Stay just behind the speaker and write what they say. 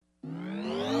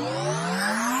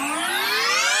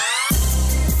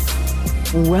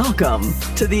Welcome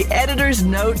to the Editor's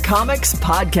Note Comics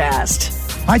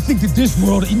Podcast. I think that this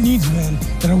world, it needs men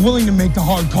that are willing to make the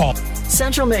hard call.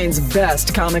 Central Maine's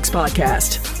best comics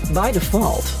podcast, by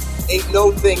default. Ain't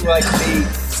no thing like me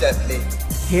except me.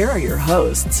 Here are your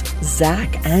hosts,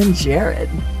 Zach and Jared.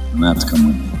 Maps come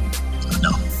with me.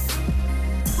 No.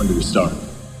 When do we start?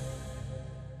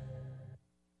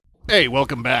 Hey,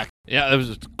 welcome back. Yeah, that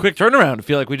was a quick turnaround. I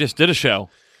feel like we just did a show.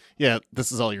 Yeah,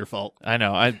 this is all your fault. I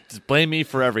know. Just blame me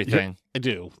for everything. I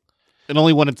do. And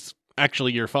only when it's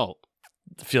actually your fault.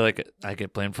 I feel like I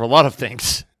get blamed for a lot of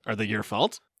things. Are they your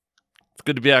fault? It's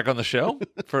good to be back on the show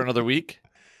for another week.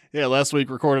 Yeah, last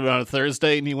week recorded on a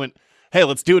Thursday, and you went, hey,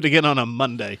 let's do it again on a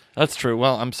Monday. That's true.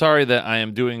 Well, I'm sorry that I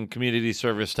am doing community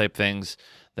service type things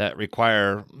that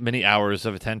require many hours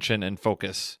of attention and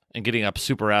focus and getting up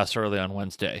super ass early on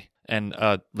Wednesday and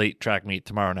late track meet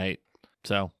tomorrow night.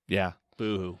 So, yeah.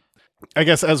 Boo-hoo. I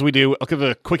guess as we do, I'll give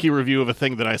a quickie review of a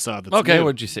thing that I saw. That's Okay, new.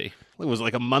 what'd you see? It was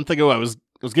like a month ago. I was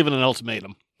given an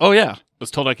ultimatum. Oh, yeah. I was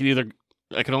told I could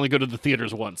only go to the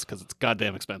theaters once because it's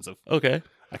goddamn expensive. Okay.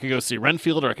 I could go see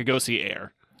Renfield or I could go see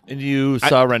Air. And you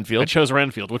saw Renfield? I chose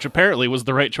Renfield, which apparently was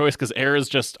the right choice because Air is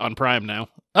just on Prime now.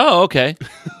 Oh, okay.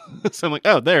 So I'm like,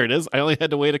 oh, there it is. I only had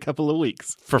to wait a couple of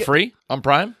weeks. For free on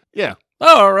Prime? Yeah.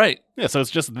 Oh, all right. Yeah, so it's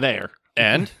just there.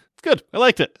 And? It's good. I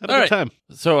liked it. Had a All good right. time.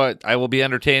 So I will be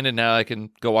entertained, and now I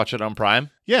can go watch it on Prime?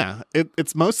 Yeah,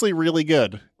 it's mostly really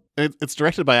good. It's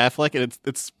directed by Affleck, and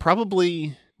it's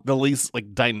probably the least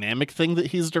dynamic thing that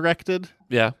he's directed.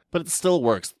 Yeah. But it still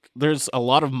works. There's a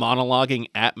lot of monologuing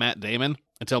at Matt Damon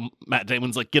until Matt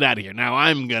Damon's like, get out of here. Now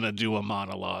I'm going to do a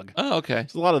monologue. Oh, okay.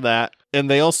 There's a lot of that. And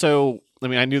they also,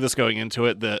 I knew this going into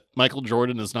it, that Michael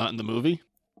Jordan is not in the movie.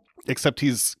 Except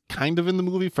he's kind of in the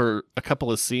movie for a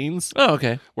couple of scenes. Oh,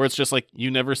 okay. Where it's just you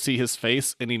never see his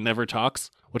face and he never talks.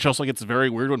 Which also gets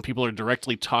very weird when people are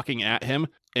directly talking at him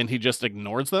and he just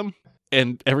ignores them.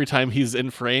 And every time he's in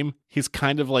frame, he's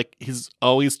kind of he's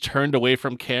always turned away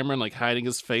from camera and hiding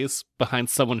his face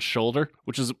behind someone's shoulder.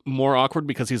 Which is more awkward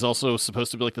because he's also supposed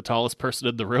to be the tallest person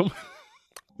in the room.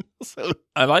 So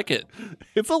I like it.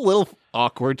 It's a little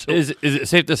awkward. Is it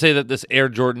safe to say that this Air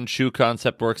Jordan shoe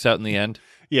concept works out in the end?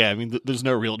 Yeah, there's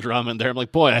no real drama in there. I'm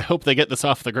like, boy, I hope they get this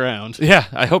off the ground. Yeah,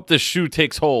 I hope this shoe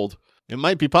takes hold. It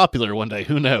might be popular one day.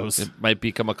 Who knows? It might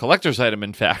become a collector's item,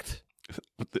 in fact.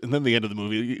 And then the end of the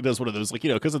movie, he does one of those,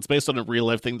 because it's based on a real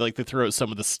life thing, they throw out some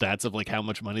of the stats of, how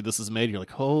much money this has made. You're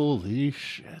like, holy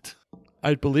shit.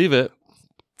 I'd believe it.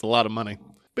 It's a lot of money.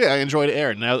 But yeah, I enjoyed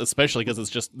Air now, especially because it's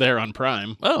just there on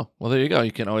Prime. Oh, well, there you go.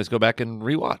 You can always go back and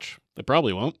rewatch. I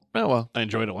probably won't. Oh, well. I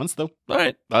enjoyed it once, though. All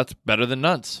right. That's better than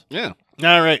nuts. Yeah.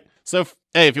 All right. So,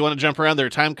 hey, if you want to jump around, there are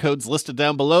time codes listed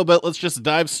down below, but let's just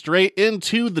dive straight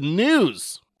into the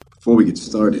news. Before we get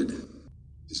started,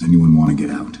 does anyone want to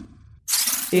get out?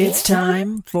 It's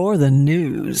time for the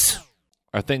news.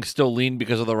 Are things still lean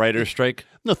because of the writer's strike?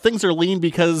 No, things are lean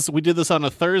because we did this on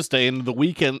a Thursday, and the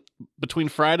weekend between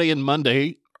Friday and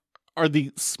Monday are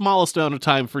the smallest amount of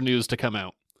time for news to come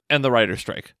out. And the writer's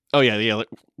strike. Oh, yeah, you're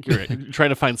right. You're trying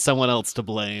to find someone else to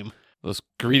blame. Those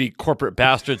greedy corporate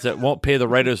bastards that won't pay the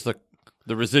writers the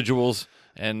residuals,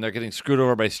 and they're getting screwed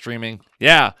over by streaming.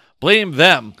 Yeah, blame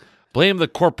them. Blame the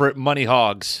corporate money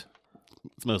hogs.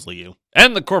 It's mostly you.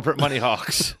 And the corporate money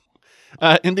hogs.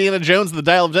 Indiana Jones and the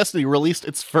Dial of Destiny released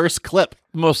its first clip.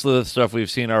 Most of the stuff we've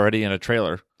seen already in a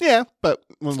trailer. Yeah, but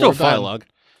with Still more fun. dialogue.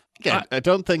 Yeah, I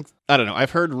don't know.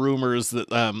 I've heard rumors that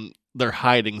they're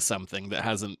hiding something that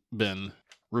hasn't been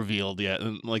revealed yet,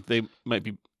 and they might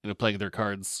be playing their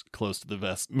cards close to the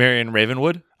vest. Marion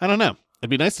Ravenwood? I don't know. It'd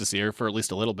be nice to see her for at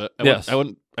least a little bit.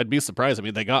 I'd be surprised.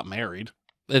 They got married.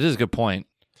 It is a good point.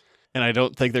 And I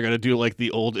don't think they're going to do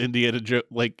the old Indiana Jones.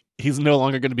 He's no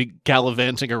longer going to be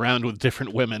gallivanting around with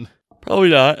different women. Probably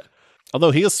not.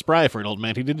 Although he is spry for an old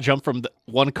man. He did jump from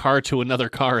one car to another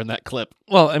car in that clip.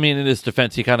 Well, in his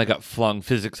defense, he kind of got flung.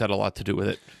 Physics had a lot to do with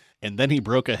it. And then he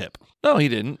broke a hip. No, he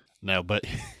didn't. No, but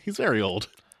he's very old.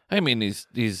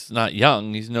 He's not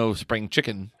young. He's no spring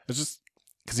chicken. It's just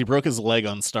because he broke his leg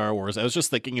on Star Wars. I was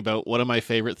just thinking about one of my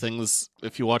favorite things.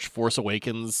 If you watch Force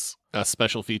Awakens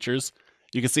special features,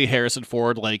 you can see Harrison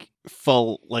Ford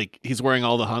full, he's wearing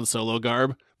all the Han Solo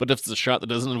garb. But if it's a shot that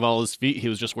doesn't involve his feet, he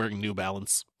was just wearing New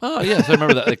Balance. Oh, yes, I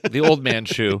remember that. The old man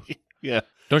shoe. Yeah.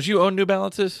 Don't you own New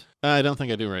Balances? I don't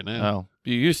think I do right now. Oh,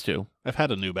 you used to. I've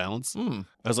had a New Balance. I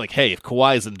was like, hey, if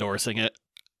Kawhi's endorsing it.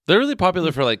 They're really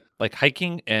popular for like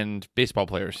hiking and baseball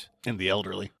players. And the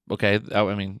elderly. Okay,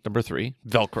 number 3,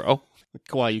 Velcro.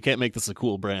 Kawhi, you can't make this a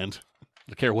cool brand. I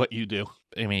don't care what you do.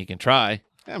 You can try.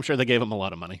 I'm sure they gave him a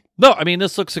lot of money. No, I mean,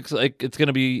 this looks like it's going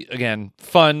to be, again,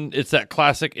 fun. It's that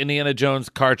classic Indiana Jones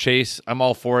car chase. I'm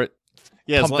all for it.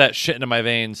 Yeah, Pump that shit into my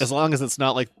veins. As long as it's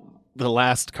not like the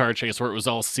last car chase where it was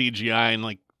all CGI and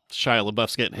like Shia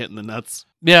LaBeouf's getting hit in the nuts.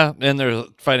 Yeah, and they're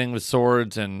fighting with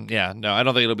swords, and yeah, no, I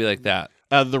don't think it'll be like that.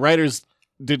 The writers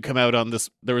did come out on this.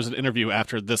 There was an interview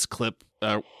after this clip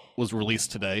was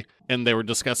released today, and they were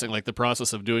discussing like the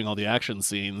process of doing all the action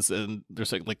scenes, and they're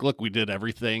saying like, look, we did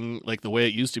everything like the way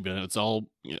it used to be, and it's all,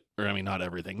 or I mean, not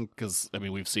everything, because I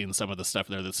mean, we've seen some of the stuff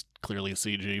there that's clearly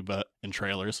CG, but in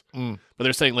trailers. But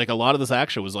they're saying like a lot of this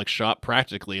action was like shot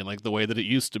practically and like the way that it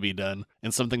used to be done.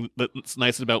 And something that's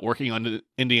nice about working on an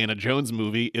Indiana Jones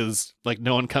movie is like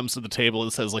no one comes to the table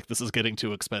and says like this is getting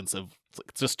too expensive.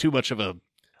 It's just too much of a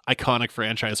iconic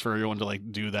franchise for everyone to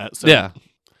like do that. So yeah.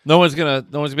 No one's gonna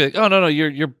be like, oh no,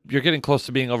 you're getting close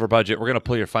to being over budget. We're gonna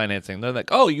pull your financing. They're like,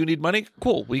 oh, you need money?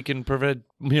 Cool, we can provide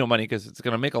money because it's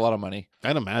gonna make a lot of money.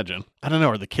 I'd imagine. I don't know.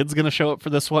 Are the kids gonna show up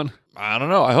for this one? I don't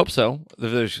know. I hope so.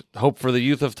 There's hope for the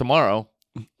youth of tomorrow.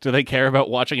 Do they care about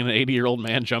watching an 80-year-old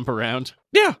man jump around?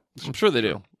 Yeah, I'm sure they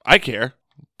do. I care.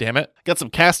 Damn it. Got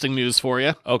some casting news for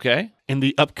you. Okay. In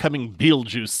the upcoming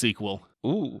Beetlejuice sequel.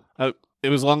 Ooh. It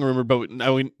was long rumored, but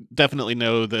now we definitely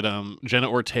know that Jenna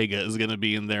Ortega is going to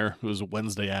be in there, who's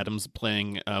Wednesday Addams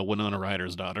playing Winona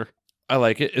Ryder's daughter. I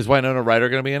like it. Is Winona Ryder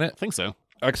going to be in it? I think so.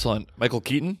 Excellent. Michael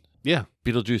Keaton? Yeah.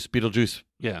 Beetlejuice.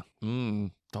 Yeah.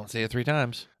 Don't say it 3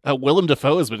 times. Willem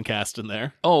Dafoe has been cast in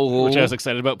there. Oh. Which I was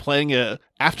excited about, playing a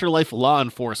afterlife law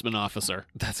enforcement officer.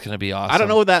 That's going to be awesome. I don't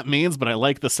know what that means, but I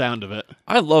like the sound of it.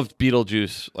 I loved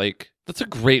Beetlejuice. Like, that's a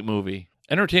great movie.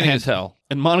 Entertaining as hell.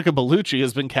 And Monica Bellucci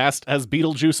has been cast as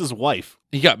Beetlejuice's wife.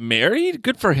 He got married?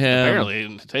 Good for him. Apparently.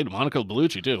 And hey, Monica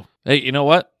Bellucci, too. Hey, you know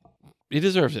what? He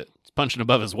deserves it. He's punching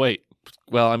above his weight.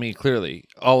 Well, I mean, clearly,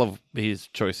 all of his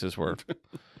choices were.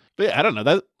 But yeah, I don't know.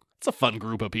 That's a fun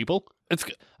group of people.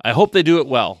 I hope they do it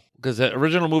well, because the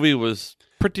original movie was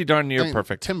pretty darn near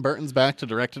perfect. Tim Burton's back to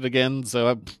direct it again,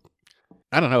 so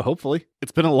I don't know, hopefully.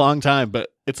 It's been a long time,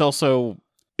 but it's also...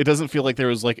 It doesn't feel like there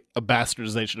was like a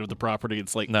bastardization of the property.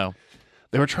 It's like... No.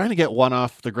 They were trying to get one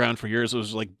off the ground for years. It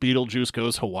was like Beetlejuice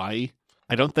Goes Hawaii.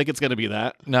 I don't think it's going to be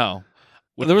that. No.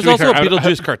 There was also a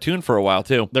Beetlejuice cartoon for a while,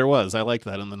 too. There was. I liked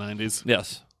that in the 90s.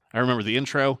 Yes. I remember the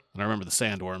intro, and I remember the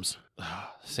sandworms.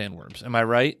 Sandworms. Am I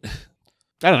right?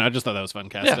 I don't know. I just thought that was fun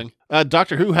casting. Yeah.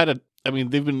 Doctor Who had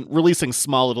they've been releasing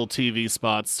small little TV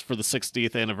spots for the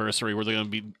 60th anniversary where they're going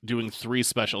to be doing 3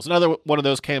 specials. Another one of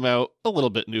those came out, a little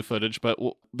bit new footage, but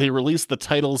they released the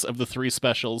titles of the 3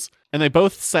 specials, and they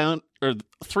both sound, or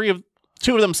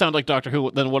 2 of them sound like Doctor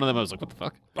Who, then one of them I was like, what the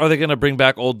fuck? Are they going to bring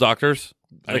back old doctors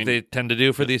like they tend to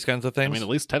do for these kinds of things? I mean, at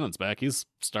least Tennant's back. He's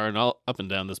starring all up and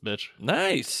down this bitch.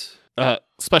 Nice.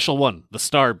 Special 1, The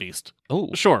Star Beast. Oh,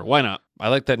 sure, why not? I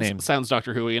like that name. Sounds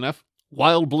Doctor Who-y enough.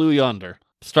 Wild Blue Yonder.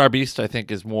 Star Beast, I think,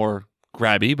 is more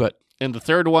grabby, but... And the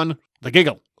third one, The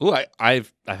Giggle. Ooh,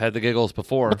 I've had the giggles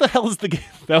before. What the hell is the Giggle?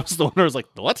 That was the one where I was like,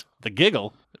 what? The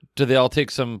Giggle? Do they all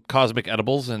take some cosmic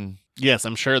edibles and... Yes,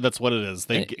 I'm sure that's what it is.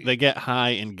 They get high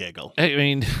and giggle. I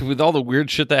mean, with all the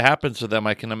weird shit that happens to them,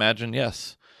 I can imagine,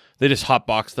 yes. They just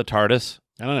hotbox the TARDIS.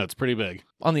 I don't know, it's pretty big.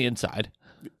 On the inside.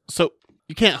 So,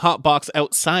 you can't hotbox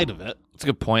outside of it. That's a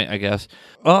good point, I guess.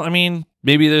 Well, I mean,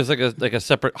 maybe there's like a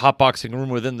separate hotboxing room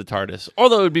within the TARDIS.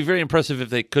 Although it would be very impressive if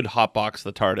they could hotbox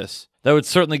the TARDIS. That would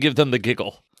certainly give them the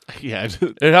giggle. Yeah.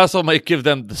 It also might give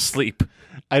them the sleep.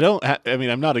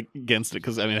 I'm not against it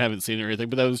because, I haven't seen it or anything,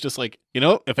 but that was just like,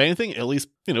 if anything, at least,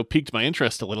 piqued my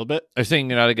interest a little bit. Are you saying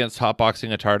you're not against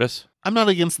hotboxing a TARDIS? I'm not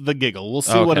against the giggle. We'll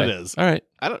see what it is. All right.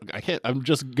 I'm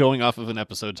just going off of an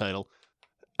episode title.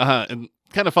 And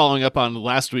kind of following up on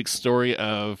last week's story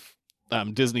of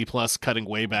Disney Plus cutting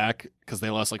way back because they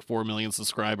lost like 4 million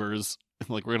subscribers.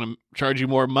 Like, we're going to charge you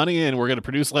more money and we're going to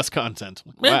produce less content.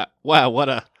 Wow, what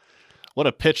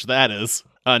a pitch that is.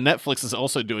 Netflix is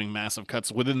also doing massive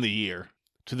cuts within the year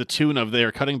to the tune of they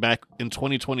are cutting back in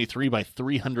 2023 by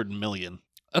 $300 million.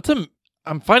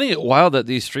 I'm finding it wild that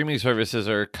these streaming services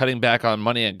are cutting back on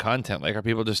money and content. Like, are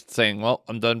people just saying, well,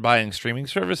 I'm done buying streaming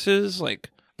services? Like,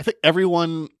 I think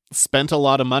everyone spent a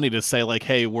lot of money to say, like,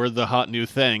 hey, we're the hot new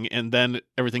thing. And then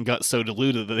everything got so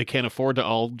diluted that they can't afford to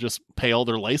all just pay all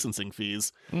their licensing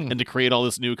fees and to create all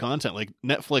this new content. Like,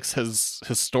 Netflix has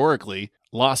historically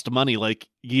lost money like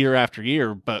year after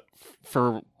year, but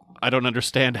I don't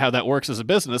understand how that works as a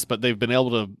business, but they've been able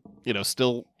to,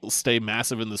 still stay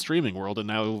massive in the streaming world, and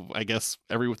now I guess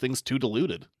everything's too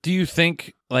diluted. Do you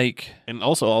think, and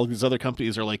also all these other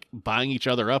companies are like buying each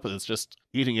other up, and it's just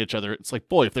eating each other. It's like,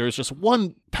 boy, if there was just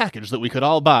one package that we could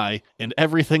all buy and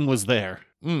everything was there.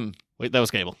 Wait, that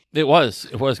was cable. It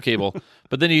was cable.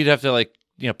 But then you'd have to like,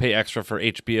 pay extra for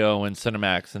HBO and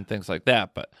Cinemax and things like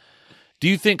that. But do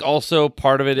you think also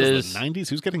part of it is the 90s?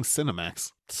 Who's getting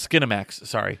Cinemax? Skinemax,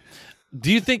 sorry.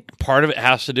 Do you think part of it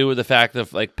has to do with the fact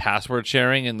of like password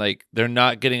sharing and like they're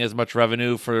not getting as much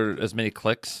revenue for as many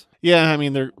clicks? Yeah, I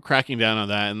mean, they're cracking down on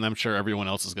that, and I'm sure everyone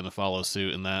else is going to follow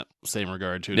suit in that same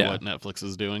regard, too, to what Netflix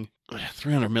is doing.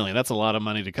 $300 million, that's a lot of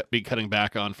money to be cutting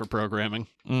back on for programming.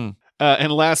 And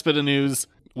last bit of news,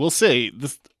 we'll see.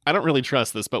 I don't really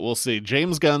trust this, but we'll see.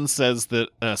 James Gunn says that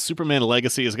Superman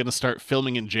Legacy is going to start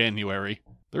filming in January.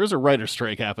 There is a writer's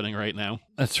strike happening right now.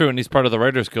 That's true, and he's part of the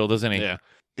Writers Guild, isn't he? Yeah.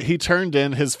 He turned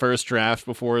in his first draft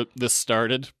before this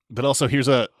started, but also here's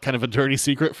a kind of a dirty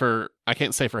secret for, I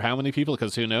can't say for how many people,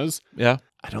 because who knows? Yeah.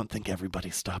 I don't think everybody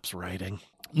stops writing.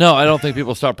 No, I don't think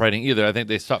people stop writing either. I think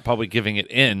they stop probably giving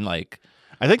it in. Like,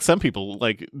 I think some people,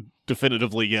 like,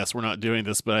 definitively, yes, we're not doing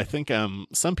this, but I think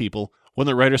some people, when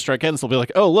the writer's strike ends, they'll be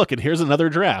like, oh, look, and here's another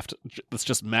draft that's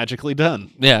just magically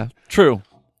done. Yeah, true.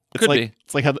 Could be.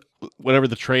 It's like how whenever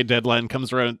the trade deadline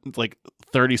comes around, it's like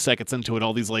 30 seconds into it,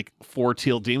 all these like 4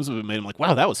 teal teams have been made. I'm like,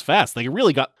 wow, that was fast. They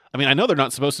really got. I mean, I know they're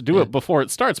not supposed to do it before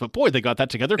it starts, but boy, they got that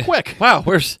together quick. Wow,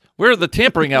 where are the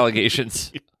tampering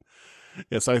allegations?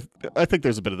 Yes, I think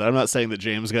there's a bit of that. I'm not saying that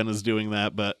James Gunn is doing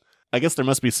that, but I guess there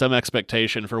must be some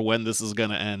expectation for when this is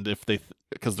going to end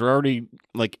because they're already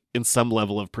like in some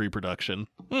level of pre-production.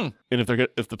 And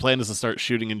if the plan is to start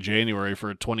shooting in January for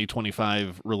a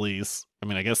 2025 release, I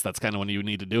mean, I guess that's kind of when you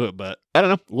need to do it, but I don't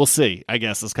know. We'll see. I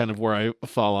guess is kind of where I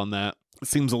fall on that. It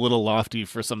seems a little lofty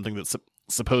for something that's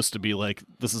supposed to be like,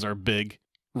 this is our big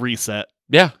reset.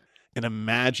 Yeah. And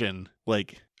imagine,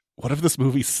 like, what if this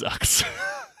movie sucks?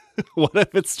 What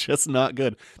if it's just not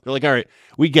good? They're like, all right,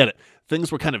 we get it.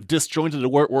 Things were kind of disjointed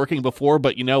and weren't working before,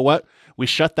 but you know what? We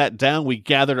shut that down. We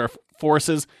gathered our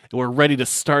forces, and we're ready to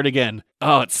start again.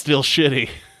 Oh, it's still shitty.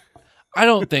 I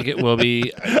don't think it will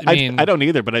be. I mean, I don't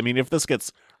either, but I mean, if this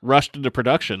gets rushed into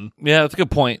production. Yeah, that's a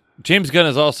good point. James Gunn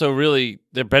is also really,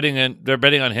 they're betting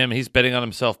on him. He's betting on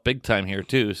himself big time here,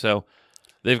 too. So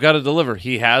they've got to deliver.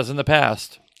 He has in the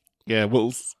past. Yeah,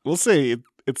 we'll see.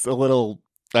 It's a little,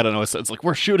 I don't know. It's like,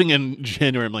 we're shooting in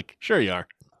January. I'm like, sure you are.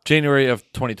 January of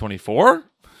 2024?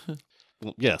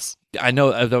 Well, yes. I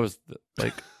know that was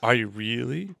like, are you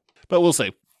really? But we'll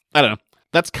see. I don't know.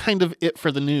 That's kind of it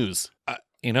for the news.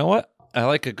 You know what? I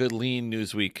like a good lean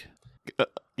news week.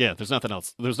 Yeah, there's nothing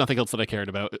else. There's nothing else that I cared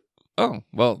about. Oh,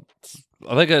 well,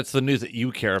 I think it's the news that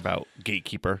you care about,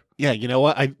 Gatekeeper. Yeah, you know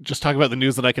what? I just talk about the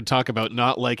news that I can talk about,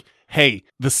 not like, hey,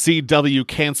 the CW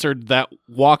canceled that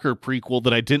Walker prequel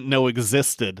that I didn't know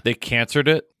existed. They canceled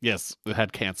it? Yes, it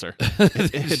had cancer.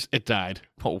 It died.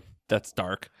 Oh, that's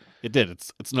dark. It did.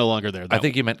 It's no longer there. I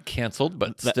think you meant canceled,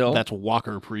 but still. That's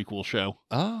Walker prequel show.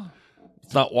 Oh.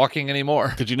 It's not walking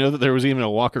anymore. Did you know that there was even a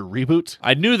Walker reboot?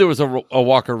 I knew there was a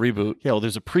Walker reboot. Yeah, well,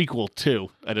 there's a prequel too.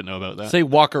 I didn't know about that. Say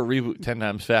Walker reboot 10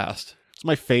 times fast. It's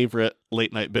my favorite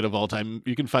late night bit of all time.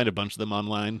 You can find a bunch of them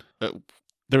online.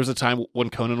 There was a time when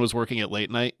Conan was working at late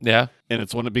night. Yeah. And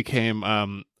it's when it became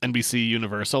NBC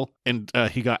Universal. And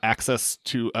he got access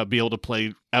to be able to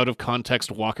play out of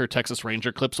context Walker Texas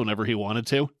Ranger clips whenever he wanted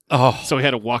to. Oh. So he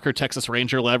had a Walker Texas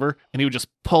Ranger lever, and he would just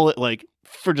pull it like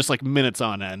for just like minutes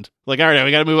on end. Like, all right,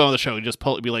 we got to move on with the show. He'd just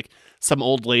pull it. It'd be like some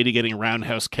old lady getting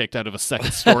roundhouse kicked out of a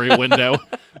second story window.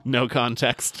 No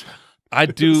context.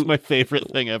 This is my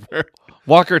favorite thing ever.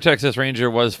 Walker Texas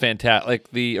Ranger was fantastic.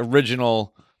 Like the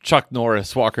original Chuck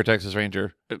Norris Walker Texas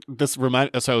Ranger. This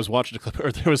reminded. So I was watching a clip,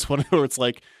 or there was one where it's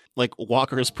like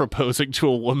Walker is proposing to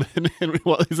a woman, and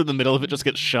while he's in the middle of it, just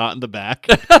gets shot in the back,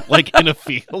 like in a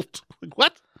field. Like,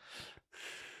 what?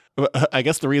 I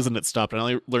guess the reason it stopped, and I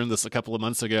only learned this a couple of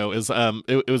months ago, is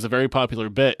it was a very popular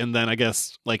bit, and then I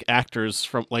guess like actors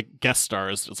from like guest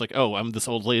stars, it's like, oh, I'm this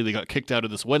old lady that got kicked out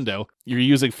of this window. You're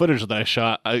using footage that I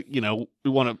shot. We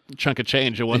want a chunk of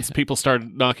change. And once people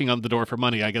started knocking on the door for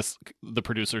money, I guess the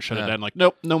producer shut it down. Like,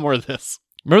 nope, no more of this.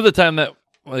 Remember the time that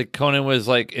like Conan was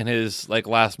like in his like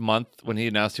last month when he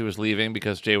announced he was leaving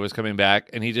because Jay was coming back,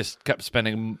 and he just kept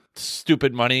spending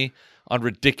stupid money on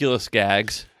ridiculous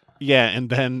gags. Yeah, and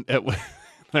then I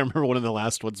remember one of the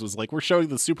last ones was like, we're showing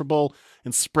the Super Bowl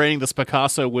and spraying this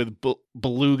Picasso with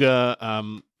beluga,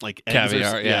 like eggs.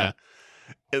 Caviar, yeah.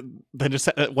 And then just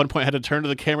at one point had to turn to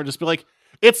the camera and just be like,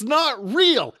 it's not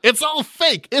real. It's all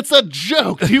fake. It's a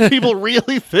joke. Do you people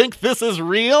really think this is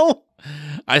real?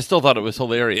 I still thought it was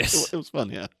hilarious. It was fun,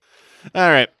 yeah. All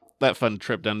right, that fun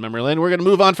trip down memory lane. We're going to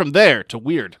move on from there to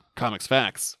weird comics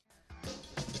facts.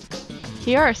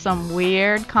 Here are some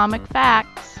weird comic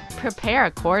facts. Prepare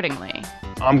accordingly.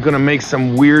 I'm gonna make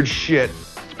some weird shit.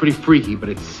 It's pretty freaky, but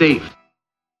it's safe.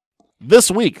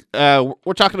 This week,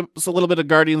 we're talking a little bit of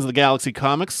Guardians of the Galaxy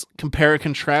comics, compare and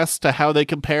contrast to how they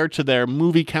compare to their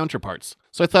movie counterparts.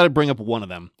 So I thought I'd bring up one of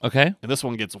them. Okay. And this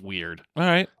one gets weird. All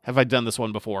right. Have I done this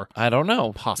one before? I don't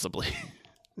know. Possibly.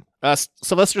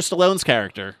 Sylvester Stallone's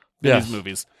character in Yes. these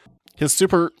movies. His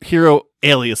superhero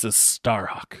alias is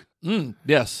Starhawk.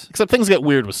 Yes. Except things get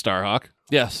weird with Starhawk.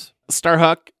 Yes.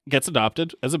 Starhawk gets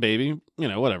adopted as a baby,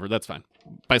 whatever, that's fine,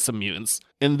 by some mutants.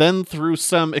 And then through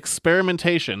some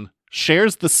experimentation,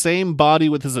 shares the same body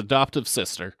with his adoptive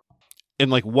sister.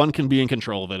 And one can be in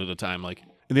control of it at a time, and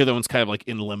the other one's kind of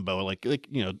in limbo,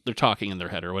 they're talking in their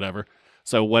head or whatever.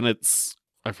 So when it's,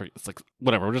 I forget, it's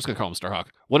whatever, we're just gonna call him Starhawk.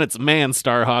 When it's man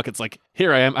Starhawk, it's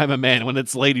here I am, I'm a man. When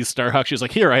it's lady Starhawk, she's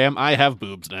here I am, I have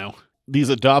boobs now. These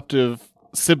adoptive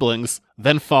siblings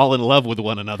then fall in love with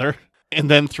one another. And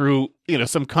then through,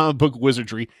 some comic book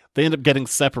wizardry, they end up getting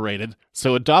separated.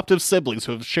 So adoptive siblings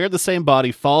who have shared the same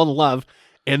body fall in love,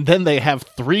 and then they have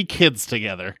 3 kids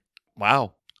together.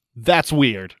 Wow. That's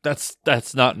weird. That's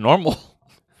not normal.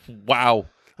 Wow.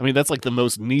 I mean, that's the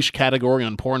most niche category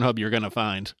on Pornhub you're going to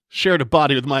find. Shared a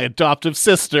body with my adoptive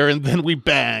sister, and then we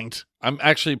banged. I'm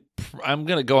going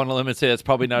to go on a limb and say that's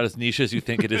probably not as niche as you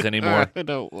think it is anymore. I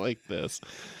don't like this.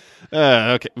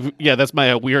 Okay. Yeah, that's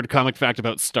my weird comic fact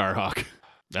about Starhawk.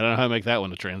 I don't know how to make that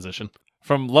one a transition.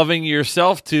 From loving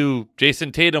yourself to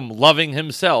Jason Tatum loving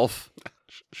himself.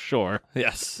 Sure.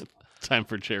 Yes. Time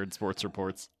for Jared Sports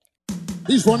Reports.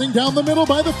 He's running down the middle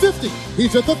by the 50.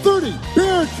 He's at the 30.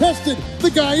 Bare-chested.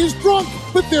 The guy is drunk,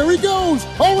 but there he goes.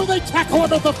 Oh, and they tackle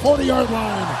him at the 40-yard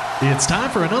line. It's time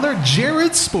for another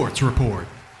Jared Sports Report.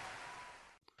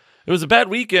 It was a bad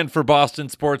weekend for Boston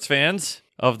sports fans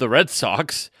of the Red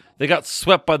Sox. They got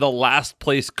swept by the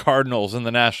last-place Cardinals in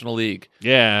the National League.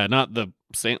 Yeah, not the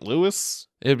St. Louis?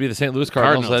 It would be the St. Louis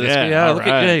Cardinals. Yeah, look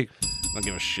at I don't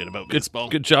give a shit about baseball.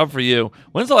 Good job for you.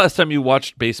 When's the last time you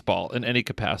watched baseball in any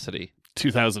capacity?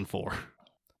 2004.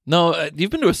 No,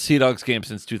 you've been to a Sea Dogs game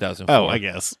since 2004. Oh, I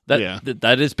guess.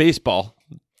 That is baseball.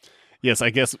 Yes, I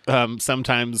guess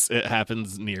sometimes it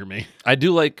happens near me. I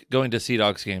do like going to Sea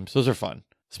Dogs games. Those are fun.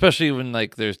 Especially when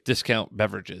there's discount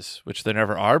beverages, which there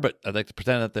never are, but I'd like to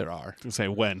pretend that there are. I say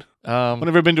when.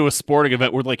 Whenever I've been to a sporting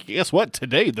event, we're guess what?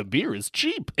 Today the beer is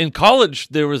cheap. In college,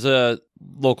 there was a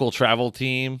local travel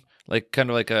team, kind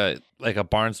of like a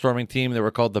barnstorming team. They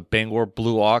were called the Bangor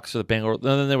Blue Ox, and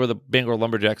then they were the Bangor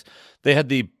Lumberjacks. They had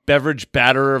the beverage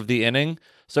batter of the inning.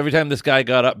 So every time this guy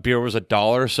got up, beer was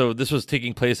 $1. So this was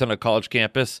taking place on a college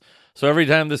campus. So every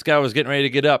time this guy was getting ready to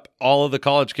get up, all of the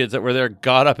college kids that were there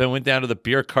got up and went down to the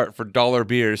beer cart for $1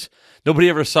 beers. Nobody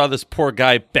ever saw this poor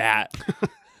guy bat.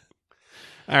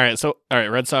 All right,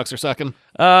 Red Sox are sucking.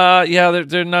 Yeah,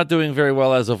 they're not doing very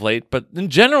well as of late, but in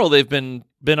general they've been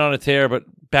on a tear. But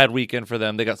bad weekend for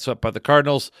them. They got swept by the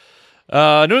Cardinals. New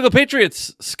England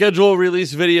Patriots schedule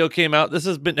release video came out.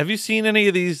 Have you seen any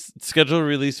of these schedule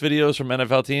release videos from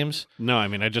NFL teams? No, I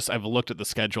mean, I've looked at the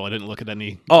schedule. I didn't look at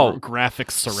any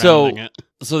graphics surrounding it.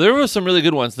 So there were some really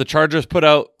good ones. The Chargers put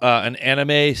out an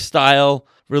anime style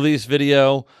release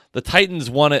video. The Titans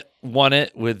won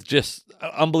it with just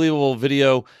unbelievable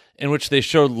video in which they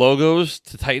showed logos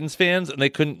to Titans fans, and they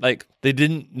couldn't they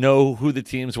didn't know who the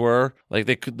teams were. They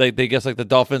guess the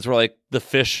Dolphins were the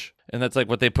fish. And that's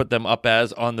what they put them up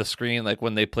as on the screen,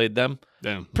 when they played them.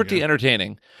 Damn, Pretty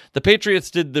entertaining. The Patriots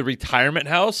did the retirement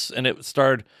house, and it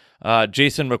starred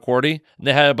Jason McCourty. And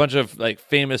they had a bunch of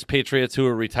famous Patriots who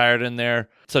were retired in there,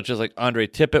 such as Andre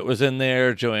Tippett was in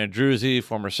there, Joe Andruzzi,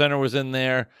 former center, was in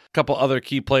there, a couple other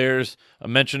key players, a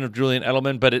mention of Julian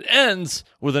Edelman. But it ends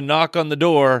with a knock on the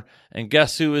door, and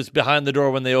guess who is behind the door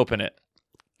when they open it?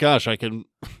 Gosh,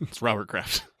 it's Robert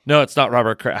Kraft. No, it's not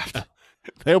Robert Kraft.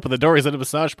 They open the door, he's in a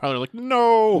massage parlor,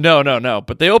 no. No.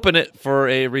 But they open it for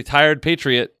a retired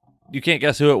Patriot. You can't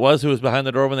guess who it was who was behind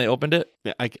the door when they opened it?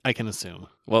 Yeah, I can assume.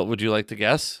 Well, would you like to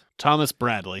guess? Thomas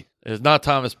Bradley. It was not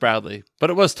Thomas Bradley,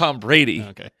 but it was Tom Brady.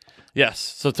 Okay. Yes.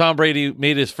 So Tom Brady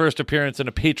made his first appearance in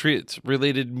a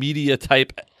Patriots-related media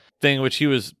type thing, which he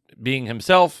was being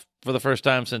himself for the first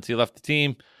time since he left the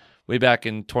team way back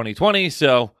in 2020.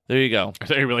 So there you go. I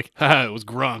thought you were it was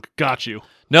Gronk. Got you.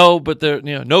 No, but there,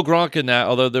 no Gronk in that,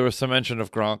 although there was some mention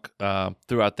of Gronk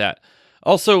throughout that.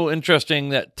 Also interesting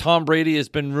that Tom Brady has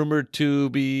been rumored to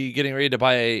be getting ready to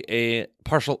buy a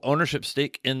partial ownership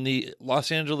stake in the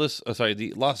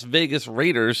the Las Vegas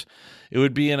Raiders. It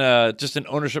would be in just an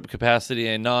ownership capacity,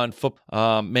 a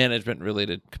non-football management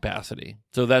related capacity.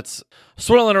 So that's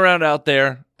swirling around out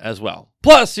there as well.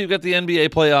 Plus, you've got the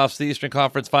NBA playoffs. The Eastern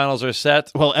Conference Finals are set.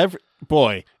 Well,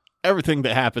 everything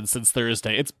that happened since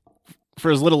Thursday, it's for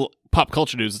as little pop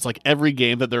culture news, it's like every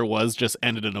game that there was just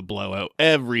ended in a blowout.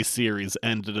 Every series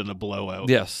ended in a blowout.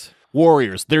 Yes.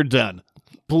 Warriors, they're done.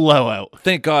 Blowout.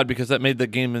 Thank God, because that made the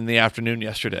game in the afternoon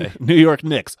yesterday. New York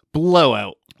Knicks,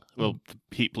 blowout. Well,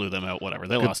 the Heat blew them out, whatever.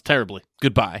 They lost terribly.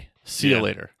 Goodbye. See you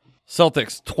later.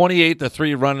 Celtics,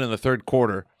 28-3 run in the third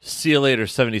quarter. See you later,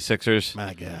 76ers.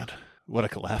 My God. What a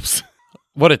collapse.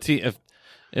 What a team.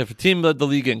 If a team led the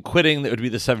league in quitting, that would be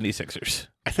the 76ers.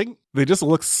 I think they just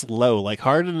look slow. Like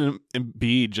Harden and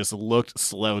Embiid just looked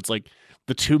slow. It's like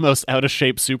the two most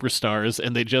out-of-shape superstars,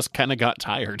 and they just kind of got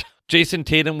tired. Jason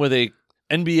Tatum with a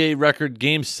NBA record,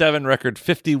 Game 7 record,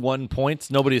 51 points.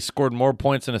 Nobody has scored more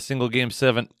points in a single Game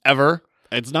 7 ever.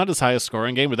 It's not his highest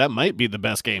scoring game, but that might be the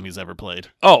best game he's ever played.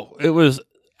 Oh, it was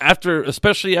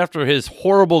especially after his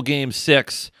horrible Game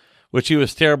 6, which he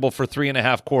was terrible for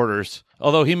 3.5 quarters.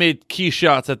 Although he made key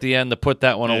shots at the end to put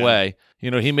that one away.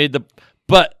 He made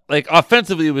but like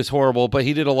offensively it was horrible, but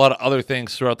he did a lot of other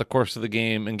things throughout the course of the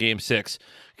game in Game 6.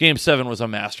 Game 7 was a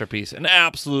masterpiece, an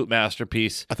absolute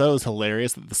masterpiece. I thought it was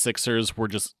hilarious that the Sixers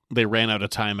they ran out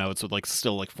of timeouts with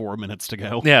still 4 minutes to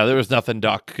go. Yeah, there was nothing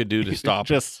Doc could do to stop.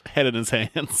 Just head in his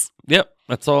hands. Yep,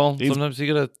 that's all. Sometimes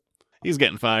you gotta he's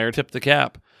getting fired. Tip the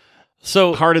cap.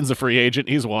 So Harden's a free agent.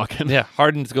 He's walking. Yeah,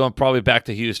 Harden's going probably back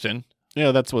to Houston.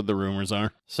 Yeah, that's what the rumors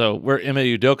are. So where Ime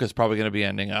Udoka is probably going to be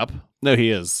ending up. No, he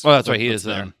is. Oh, that's right. He is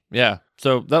there. Yeah.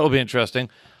 So that'll be interesting.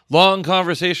 Long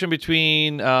conversation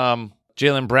between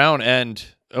Jaylen Brown and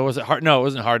was it Harden? No, it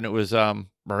wasn't Harden. It was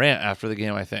Morant after the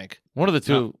game, I think. One of the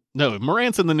two. No,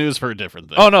 Morant's in the news for a different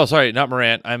thing. Oh, no, sorry. Not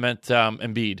Morant. I meant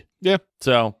Embiid. Yeah.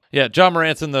 So, yeah, John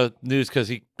Morant's in the news because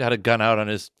he had a gun out on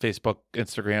his Facebook,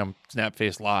 Instagram,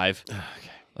 Snapface Live.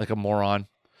 Like a moron.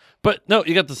 But no,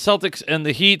 you got the Celtics and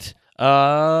the Heat.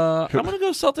 I'm going to go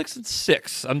Celtics in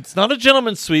 6. It's not a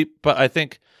gentleman's sweep, but I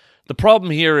think the problem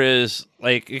here is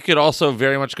it could also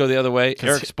very much go the other way.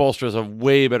 Eric Spoelstra is a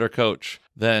way better coach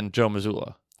than Joe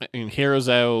Mazzulla. I mean, Hero's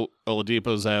out,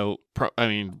 Oladipo's out.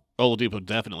 Oladipo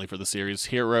definitely for the series.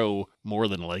 Hero more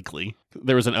than likely.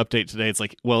 There was an update today. It's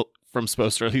from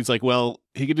Spoelstra. He's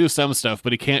he could do some stuff,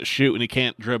 but he can't shoot and he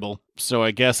can't dribble. So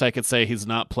I guess I could say he's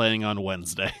not playing on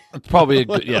Wednesday. Probably a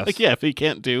good, yes. If he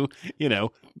can't do,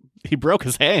 he broke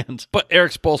his hand. But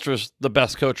Eric Spoelstra is the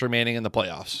best coach remaining in the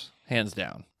playoffs, hands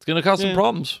down. It's going to cause some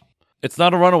problems. It's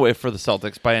not a runaway for the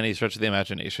Celtics by any stretch of the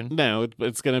imagination. No,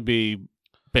 it's going to be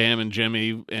Bam and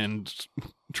Jimmy and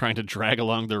trying to drag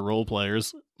along their role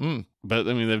players. But,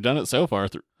 I mean, they've done it so far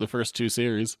through the first 2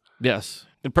 series. Yes.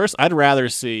 In person, I'd rather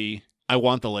I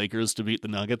want the Lakers to beat the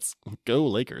Nuggets. Go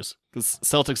Lakers. Because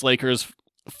Celtics-Lakers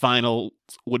final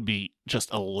would be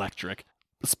just electric.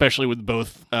 Especially with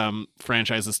both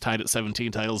franchises tied at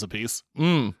 17 titles apiece.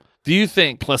 Do you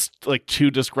think... Plus,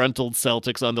 2 disgruntled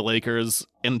Celtics on the Lakers,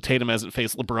 and Tatum hasn't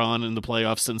faced LeBron in the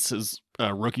playoffs since his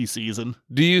rookie season.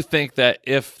 Do you think that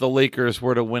if the Lakers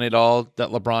were to win it all, that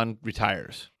LeBron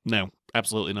retires? No,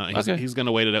 absolutely not. He's going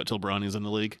to wait it out till Bronny's in the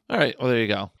league. All right, well, there you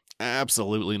go.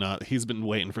 Absolutely not. He's been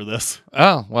waiting for this.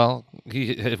 Oh, well,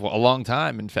 a long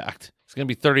time, in fact. He's going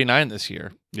to be 39 this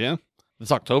year. Yeah.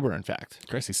 This October, in fact.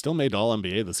 Chris, he still made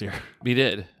All-NBA this year. He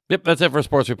did. Yep, that's it for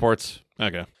sports reports.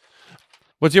 Okay.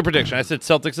 What's your prediction? I said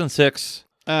Celtics in 6.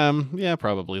 Yeah,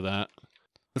 probably that.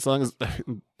 As long as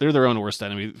they're their own worst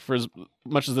enemy. For as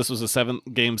much as this was a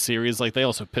 7-game series, they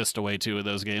also pissed away 2 of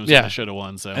those games. Yeah, they should have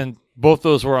won. So, and both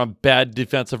those were on bad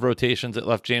defensive rotations that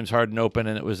left James Harden open,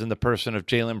 and it was in the person of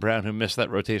Jaylen Brown who missed that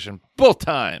rotation both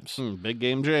times. Big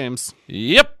game, James.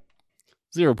 Yep.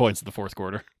 0 points in the fourth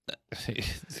quarter.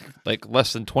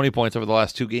 Less than 20 points over the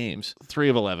last 2 games. 3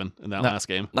 of 11 in that last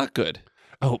game. Not good.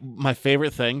 Oh, my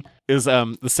favorite thing is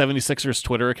the 76ers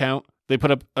Twitter account. They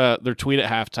put up their tweet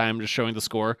at halftime just showing the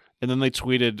score, and then they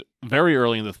tweeted very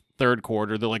early in the third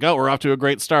quarter. They're like, oh, we're off to a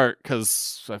great start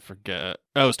because I forget.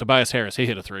 Oh, it's Tobias Harris. He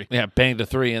hit a 3. Yeah, banged a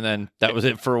 3, and then that was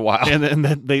it for a while. And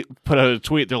then they put out a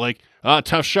tweet. They're like,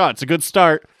 tough shot. It's a good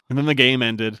start. And then the game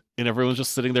ended, and everyone's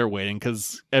just sitting there waiting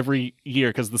because every year,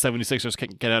 because the 76ers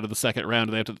can't get out of the second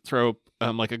round, they have to throw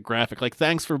a graphic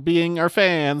thanks for being our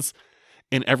fans.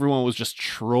 And everyone was just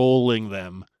trolling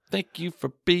them. Thank you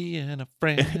for being a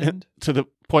friend. To the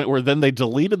point where then they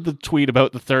deleted the tweet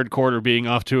about the third quarter being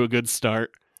off to a good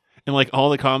start. And all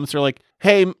the comments are like,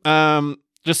 hey,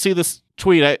 just see this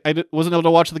tweet. I wasn't able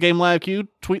to watch the game live. Can you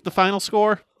tweet the final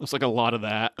score? It's a lot of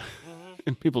that.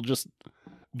 And people just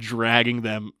dragging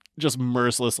them just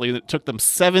mercilessly. And it took them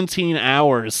 17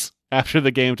 hours after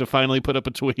the game to finally put up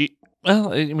a tweet.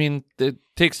 Well, I mean, it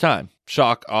takes time.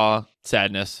 Shock, awe,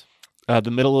 sadness. The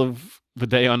middle of the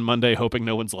day on Monday, hoping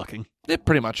no one's looking. Yeah,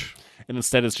 pretty much. And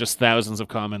instead, it's just thousands of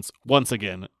comments. Once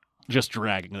again, just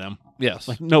dragging them. Yes.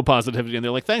 Like, no positivity. And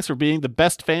they're like, thanks for being the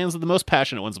best fans and the most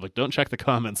passionate ones. I'm like, don't check the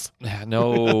comments.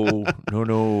 No.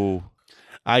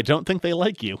 I don't think they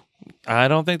like you. I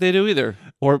don't think they do either.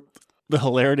 Or the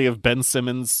hilarity of Ben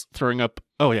Simmons throwing up.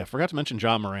 Oh, yeah, forgot to mention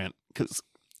John Morant, because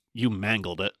you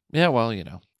mangled it. Yeah, well,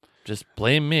 just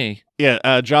blame me.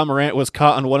 Yeah, John Morant was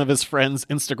caught on one of his friends'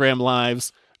 Instagram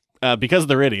lives because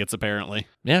they're idiots, apparently.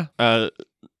 Yeah.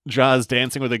 Ja's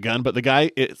dancing with a gun, but the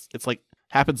guy, it's like,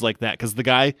 happens like that, because the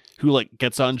guy who, like,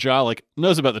 gets on Ja, like,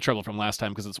 knows about the trouble from last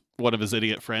time because it's one of his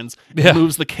idiot friends. Yeah. He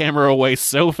moves the camera away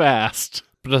so fast.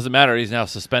 But it doesn't matter. He's now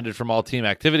suspended from all team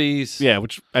activities. Yeah,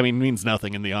 which, I mean, means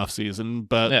nothing in the offseason,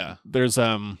 but Yeah. there's,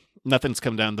 nothing's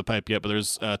come down the pipe yet, but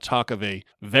there's talk of a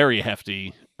very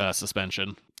hefty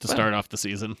suspension to start off the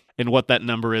season. And what that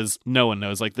number is, no one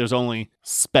knows. Like, there's only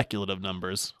speculative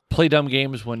numbers. Play dumb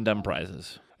games, win dumb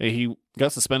prizes. He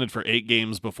got suspended for 8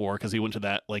 games before because he went to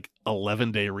that, like,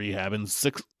 11-day rehab, and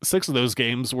six of those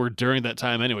games were during that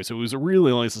time anyway, so he was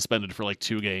really only suspended for, like,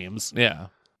 2 games. Yeah.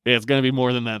 Yeah, it's going to be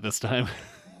more than that this time.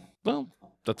 Well,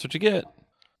 that's what you get.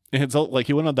 And it's all, like,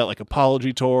 he went on that, like,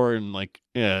 apology tour and, like,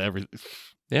 everything.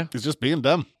 Yeah. He's just being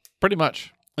dumb. Pretty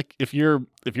much. Like, if you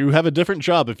have a different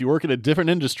job, if you work in a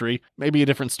different industry, maybe a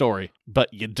different story,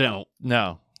 but you don't.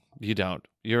 No, you don't.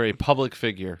 You're a public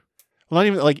figure. Well, not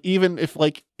even, like, even if,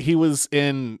 like, he was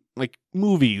in, like,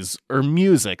 movies or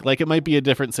music, like, it might be a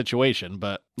different situation,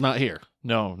 but not here.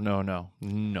 No.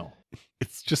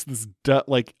 It's just this,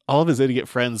 like, all of his idiot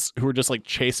friends who are just, like,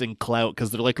 chasing clout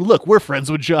because they're like, look, we're friends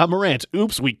with Ja Morant.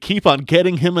 Oops, we keep on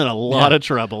getting him in a lot of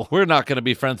trouble. We're not going to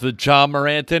be friends with Ja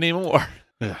Morant anymore.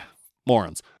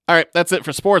 Morons. All right, that's it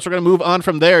for sports. We're going to move on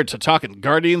from there to talking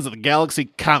Guardians of the Galaxy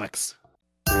comics.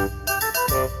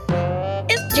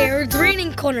 It's Jared's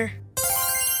Reading Corner.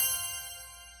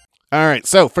 All right,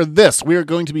 so for this, we are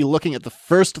going to be looking at the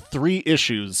first 3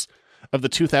 issues of the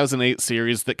 2008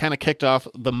 series that kind of kicked off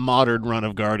the modern run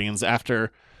of Guardians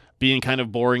after being kind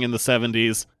of boring in the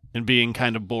 70s and being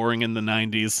kind of boring in the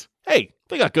 90s. Hey,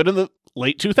 they got good in the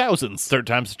late 2000s. Third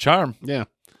time's the charm. Yeah.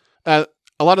 A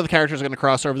lot of the characters are going to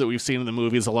cross over that we've seen in the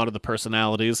movies, a lot of the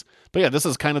personalities. But yeah, this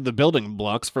is kind of the building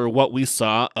blocks for what we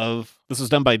saw of... This was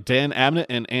done by Dan Abnett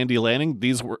and Andy Lanning.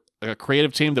 These were a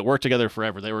creative team that worked together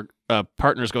forever. They were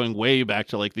partners going way back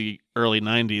to like the early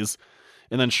 90s.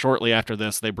 And then shortly after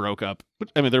this, they broke up.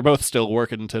 I mean, they're both still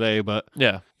working today, but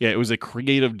yeah, it was a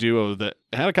creative duo that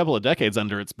had a couple of decades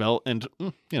under its belt. And,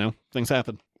 things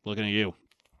happen. Looking at you.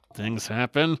 Things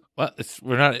happen. Well,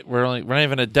 we're not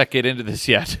even a decade into this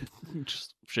yet.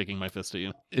 Just shaking my fist at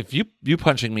you. If you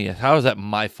punching me, how is that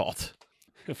my fault?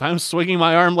 If I'm swinging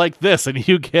my arm like this and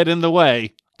you get in the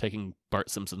way, taking Bart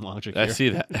Simpson logic here. I see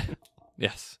that.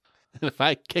 Yes. And if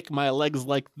I kick my legs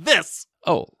like this.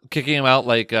 Oh, kicking him out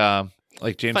like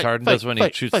James Harden does when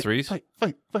he shoots threes. Fight.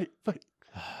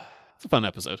 It's a fun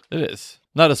episode. It is.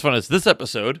 Not as fun as this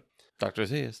episode. Dr.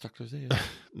 Zayas.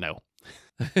 No.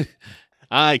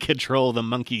 I control the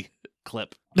monkey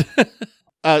clip.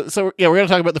 So, we're going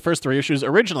to talk about the first 3 issues.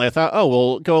 Originally, I thought,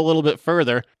 we'll go a little bit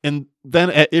further. And then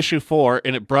at issue 4,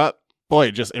 and it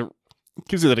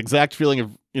gives you that exact feeling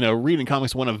of, reading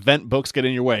comics when event books get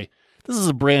in your way. This is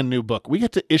a brand new book. We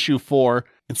get to issue 4,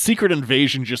 and Secret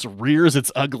Invasion just rears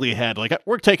its ugly head. Like,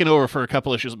 we're taking over for a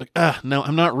couple issues. I'm like, no,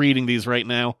 I'm not reading these right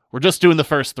now. We're just doing the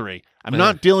first 3. I'm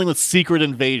not dealing with Secret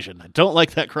Invasion. I don't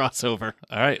like that crossover.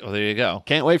 All right, well, there you go.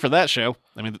 Can't wait for that show.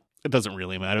 I mean, it doesn't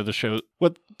really matter. The show,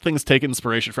 what things take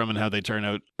inspiration from and how they turn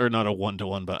out are not a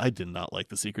one-to-one, but I did not like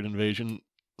the Secret Invasion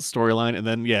storyline. And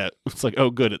then, it's like,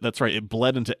 oh, good. That's right. It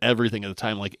bled into everything at the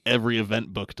time, like every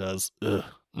event book does. Ugh.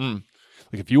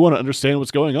 Like, if you want to understand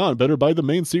what's going on, better buy the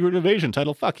main Secret Invasion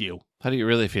title. Fuck you. How do you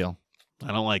really feel?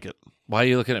 I don't like it. Why are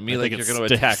you looking at me like you're going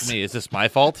to attack me? Is this my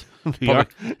fault?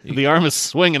 The arm is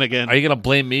swinging again. Are you going to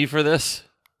blame me for this?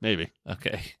 Maybe.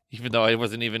 Okay. Even though I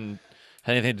wasn't even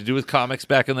had anything to do with comics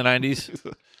back in the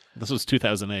 90s? This was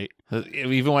 2008.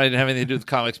 Even when I didn't have anything to do with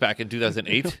comics back in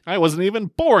 2008? I wasn't even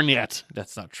born yet.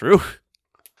 That's not true.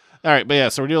 All right,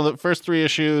 but so we're doing the first 3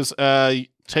 issues.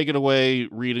 Take it away,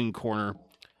 Reading Corner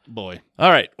boy. All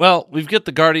right. Well, we've got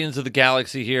the Guardians of the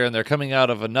Galaxy here, and they're coming out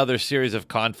of another series of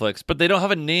conflicts, but they don't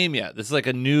have a name yet. This is like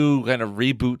a new kind of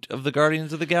reboot of the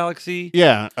Guardians of the Galaxy.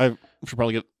 Yeah, I should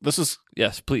probably get... This is...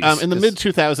 Yes, please. In the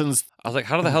mid-2000s... I was like,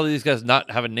 how the hell do these guys not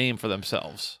have a name for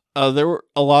themselves? There were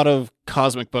a lot of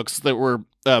cosmic books that were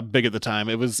big at the time.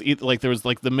 It was like there was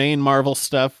like the main Marvel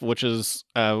stuff, which is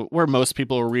where most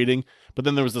people were reading. But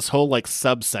then there was this whole like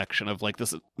subsection of like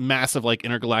this massive like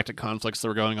intergalactic conflicts that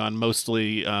were going on.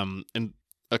 Mostly in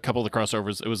a couple of the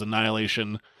crossovers, it was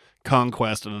Annihilation,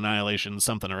 Conquest, and Annihilation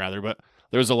something or other. But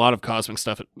there was a lot of cosmic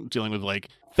stuff dealing with like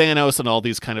Thanos and all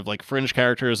these kind of like fringe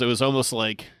characters. It was almost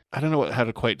like, I don't know how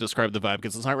to quite describe the vibe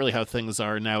because it's not really how things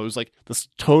are now. It was like this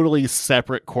totally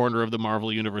separate corner of the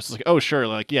Marvel universe. It's like, oh, sure.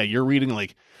 Like, yeah, you're reading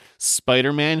like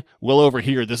Spider-Man. Well, over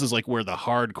here, this is like where the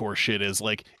hardcore shit is.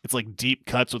 Like, it's like deep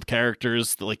cuts with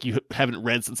characters that like you haven't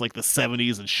read since like the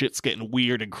 70s and shit's getting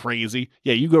weird and crazy.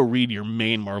 Yeah, you go read your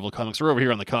main Marvel comics. We're over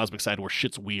here on the cosmic side where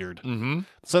shit's weird. Mm-hmm.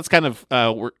 So that's kind of,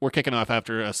 we're kicking off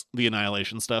after the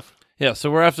Annihilation stuff. Yeah,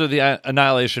 so we're after the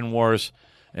Annihilation Wars,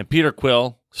 and Peter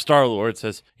Quill, Star-Lord,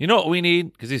 says, you know what we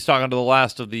need? Because he's talking to the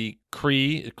last of the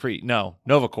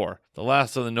Nova Corps. The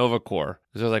last of the Nova Corps.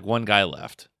 Because there's like one guy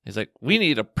left. He's like, we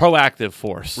need a proactive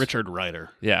force. Richard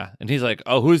Rider. Yeah, and he's like,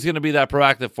 oh, who's going to be that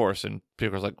proactive force? And Peter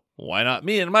Quill's like, why not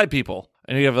me and my people?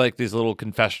 And you have like these little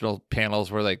confessional panels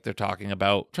where like they're talking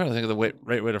about, I'm trying to think of the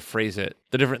right way to phrase it,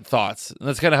 the different thoughts. And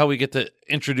that's kind of how we get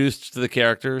introduced to the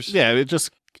characters. Yeah, it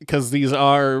just... Because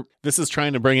this is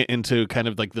trying to bring it into kind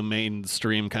of like the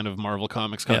mainstream kind of Marvel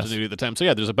Comics continuity at the time. So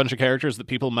yeah, there's a bunch of characters that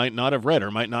people might not have read or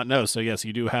might not know. So yes,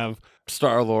 you do have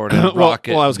Star-Lord and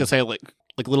Rocket. Well, I was going to say like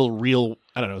little real,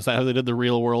 I don't know, is that how they did the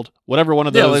Real World? Whatever one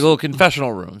of those. Yeah, like little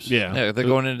confessional rooms. Yeah. They're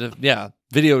going into,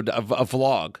 video, a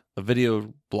vlog, a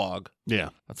video blog. Yeah.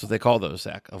 That's what they call those,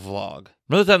 Zach, a vlog.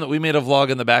 Remember the time that we made a vlog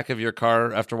in the back of your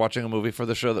car after watching a movie for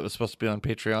the show that was supposed to be on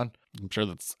Patreon? I'm sure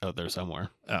that's out there somewhere.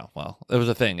 Oh, well, it was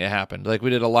a thing. It happened. Like we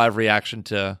did a live reaction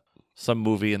to some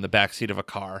movie in the backseat of a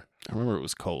car. I remember it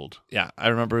was cold. Yeah, I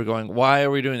remember going, why are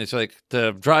we doing this? Like,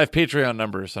 to drive Patreon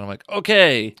numbers. And I'm like,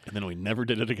 okay. And then we never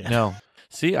did it again. No.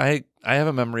 See, I have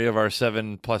a memory of our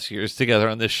 7+ years together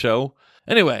on this show.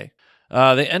 Anyway,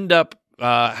 they end up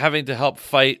having to help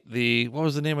fight what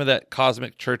was the name of that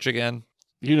cosmic church again?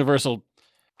 Universal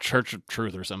Church of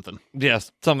Truth or something.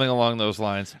 Yes, something along those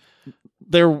lines.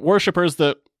 They're worshippers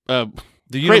that... the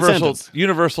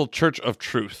Universal Church of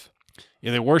Truth.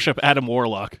 Yeah, they worship Adam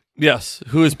Warlock. Yes,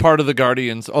 who is part of the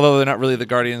Guardians, although they're not really the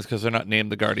Guardians because they're not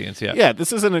named the Guardians yet. Yeah,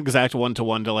 this isn't an exact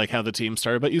one-to-one to like how the team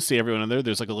started, but you see everyone in there.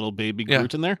 There's like a little baby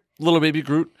Groot in there. Little baby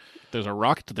Groot. There's a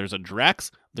Rocket. There's a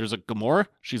Drax. There's a Gamora.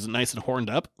 She's nice and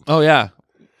horned up. Oh, yeah.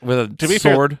 With a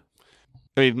sword.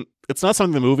 Fair, I mean, it's not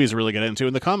something the movies really get into,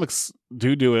 and the comics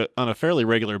do it on a fairly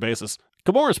regular basis.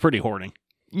 Gamora's pretty horny.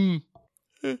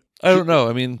 I don't know.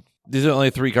 I mean, these are the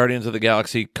only 3 Guardians of the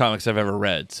Galaxy comics I've ever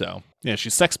read, so... Yeah,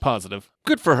 she's sex positive.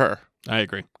 Good for her. I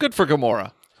agree. Good for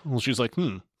Gamora. Well, she's like,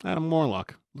 Adam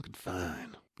Warlock, looking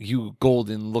fine. You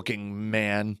golden-looking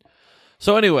man.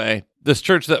 So anyway, this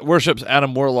church that worships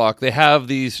Adam Warlock, they have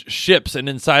these ships, and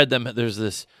inside them there's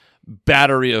this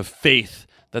battery of faith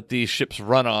that these ships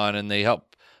run on, and they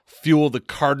help fuel the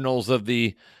cardinals of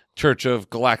the Church of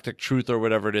Galactic Truth or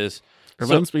whatever it is. It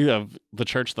reminds me of the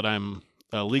church that I'm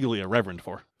legally a reverend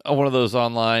for. Oh, one of those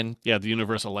online? Yeah, the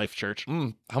Universal Life Church.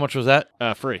 How much was that?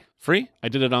 Free. Free? I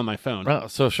did it on my phone. Oh,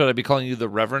 so should I be calling you the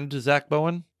Reverend Zach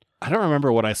Bowen? I don't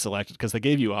remember what I selected because they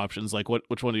gave you options. Like,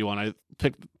 which one do you want? I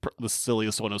picked the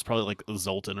silliest one. It was probably like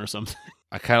Zoltan or something.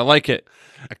 I kind of like it.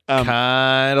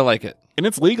 And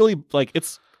it's legally, like,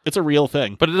 it's a real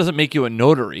thing. But it doesn't make you a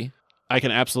notary. I can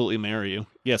absolutely marry you.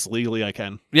 Yes, legally I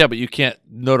can. Yeah, but you can't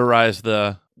notarize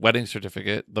the wedding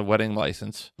certificate, the wedding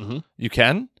license. Mm-hmm. You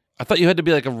can? I thought you had to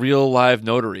be like a real live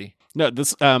notary. No,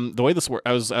 this the way this works,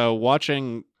 I was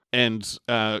watching, and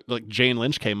like Jane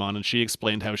Lynch came on, and she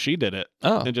explained how she did it.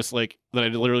 Oh, and just like that, I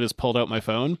literally just pulled out my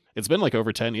phone. It's been like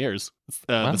over 10 years. It's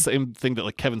the same thing that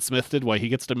like Kevin Smith did, why he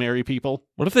gets to marry people.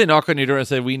 What if they knock on your door and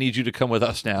say, "We need you to come with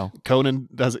us now"? Conan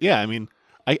does it. Yeah, I mean,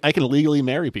 I can legally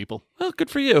marry people. Well,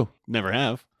 good for you. Never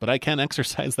have, but I can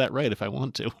exercise that right if I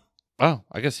want to. Oh,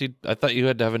 I guess I thought you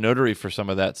had to have a notary for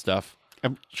some of that stuff.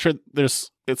 I'm sure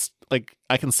it's like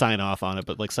I can sign off on it,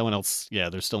 but like someone else, yeah,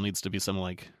 there still needs to be some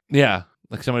like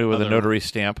somebody with a notary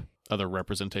stamp, other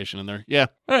representation in there. Yeah.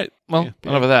 All right. Well,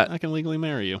 enough of that. I can legally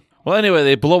marry you. Well, anyway,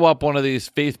 they blow up one of these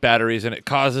faith batteries, and it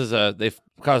causes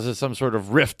some sort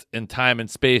of rift in time and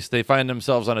space. They find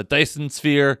themselves on a Dyson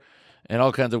sphere, and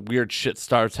all kinds of weird shit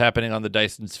starts happening on the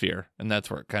Dyson sphere, and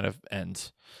that's where it kind of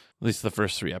ends. At least the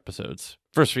first 3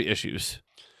 issues.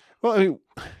 Well, I mean,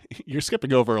 you're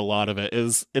skipping over a lot of it.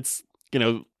 It's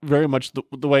very much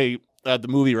the way the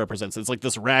movie represents it. It's like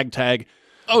this ragtag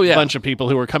bunch of people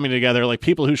who are coming together, like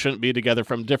people who shouldn't be together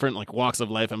from different like walks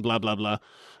of life and blah, blah, blah.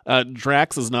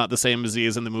 Drax is not the same as he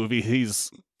is in the movie.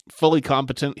 He's fully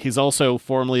competent. He's also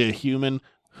formerly a human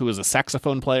who is a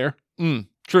saxophone player.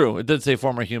 True. It did say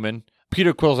former human.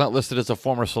 Peter Quill's not listed as a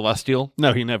former Celestial.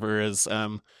 No, he never is.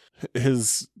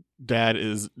 His dad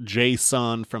is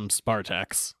Jason from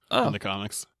Spartax in the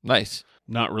comics. Nice.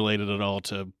 Not related at all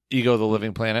to Ego the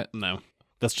Living Planet. No.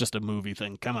 That's just a movie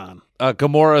thing. Come on.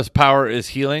 Gamora's power is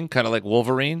healing, kind of like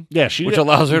Wolverine. Yeah, which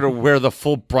allows her to wear the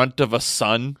full brunt of a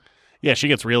sun. Yeah, she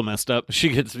gets real messed up. And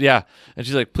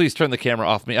she's like, please turn the camera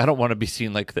off me. I don't want to be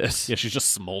seen like this. Yeah, she's just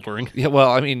smoldering. Yeah,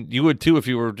 well, I mean, you would too if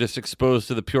you were just exposed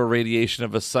to the pure radiation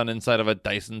of a sun inside of a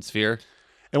Dyson sphere.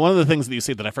 And one of the things that you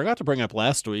see that I forgot to bring up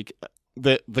last week,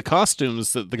 the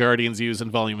costumes that the Guardians use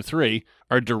in Volume 3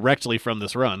 are directly from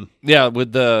this run. Yeah,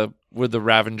 with the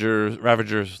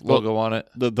Ravagers logo on it.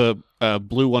 The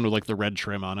blue one with like the red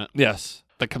trim on it. Yes.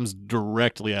 That comes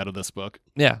directly out of this book.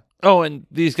 Yeah. Oh, and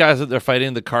these guys that they're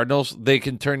fighting, the Cardinals, they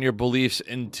can turn your beliefs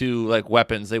into like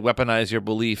weapons. They weaponize your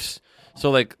beliefs. So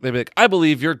like they'd be like, I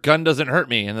believe your gun doesn't hurt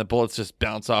me, and the bullets just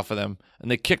bounce off of them, and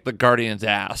they kick the Guardians'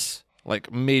 ass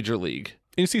like major league.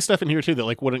 And you see stuff in here too that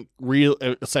like wouldn't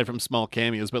aside from small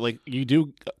cameos, but like you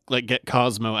do like get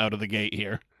Cosmo out of the gate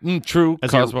here. True, as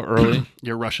Cosmo early.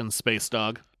 Your Russian space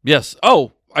dog. Yes.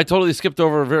 Oh, I totally skipped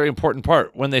over a very important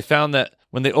part when they found that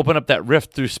when they open up that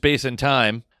rift through space and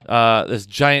time. This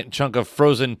giant chunk of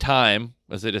frozen time,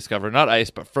 as they discover, not ice,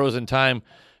 but frozen time,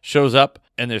 shows up,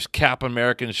 and there's Cap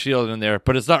American shield in there,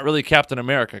 but it's not really Captain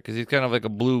America because he's kind of like a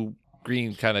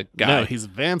blue-green kind of guy. No, he's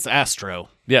Vance Astro.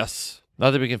 Yes,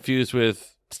 not to be confused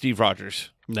with Steve Rogers.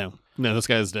 No, this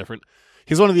guy is different.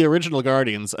 He's one of the original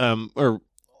Guardians, or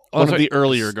one of the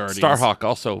earlier Guardians. Starhawk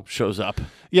also shows up.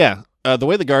 Yeah, the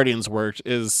way the Guardians worked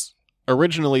is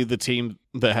originally the team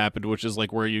that happened, which is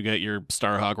like where you get your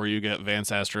Starhawk, where you get Vance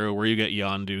Astro, where you get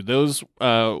Yondu. Those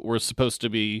were supposed to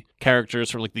be characters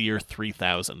from like the year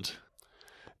 3000.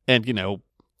 And, you know,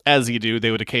 as you do,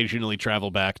 they would occasionally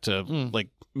travel back to like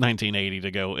 1980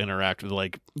 to go interact with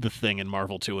like the Thing in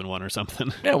Marvel 2-in-1 or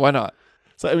something. Yeah, why not?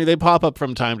 So, I mean, they pop up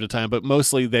from time to time, but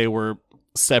mostly they were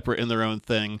separate in their own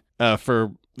thing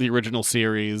for the original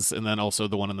series and then also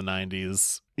the one in the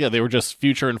 90s. Yeah, they were just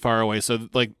future and far away. So,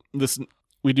 like, this,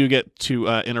 we do get to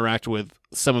interact with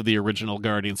some of the original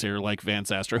Guardians here, like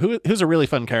Vance Astro, who's a really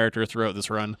fun character throughout this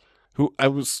run.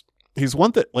 He's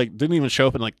one that, like, didn't even show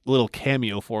up in, like, little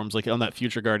cameo forms, like, on that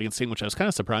Future Guardian scene, which I was kind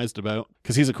of surprised about,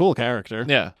 because he's a cool character.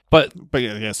 Yeah, but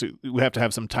yeah, so we have to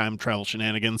have some time travel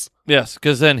shenanigans. Yes,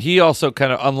 because then he also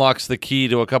kind of unlocks the key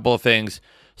to a couple of things,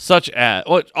 such as,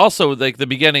 also, like, the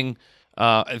beginning,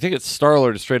 I think it's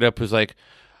Star-Lord straight up who's like,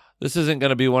 this isn't going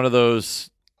to be one of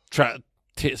those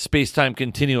space-time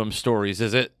continuum stories,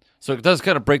 is it? So it does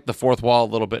kind of break the fourth wall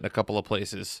a little bit in a couple of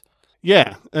places.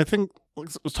 Yeah, I think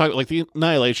let's talk about like the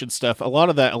Annihilation stuff. A lot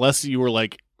of that, unless you were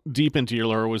like deep into your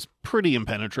lore, was pretty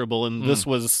impenetrable. And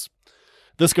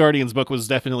this Guardians book was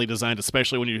definitely designed,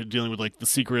 especially when you're dealing with like the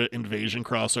Secret Invasion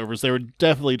crossovers. They would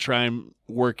definitely try and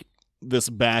work this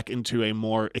back into a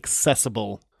more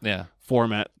accessible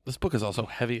format. This book is also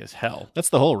heavy as hell. That's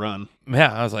the whole run.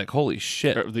 Yeah, I was like, holy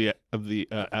shit. Of the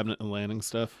Abnett and Lanning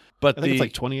stuff. But I think it's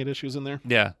like 28 issues in there.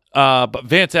 Yeah. But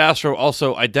Vance Astro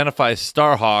also identifies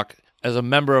Starhawk as a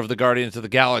member of the Guardians of the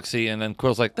Galaxy, and then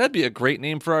Quill's like, that'd be a great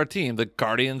name for our team, the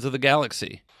Guardians of the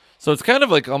Galaxy. So it's kind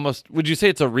of like almost, would you say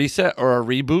it's a reset or a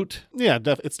reboot? Yeah,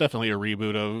 it's definitely a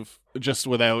reboot of just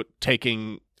without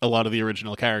taking a lot of the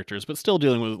original characters, but still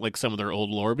dealing with like some of their old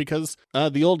lore, because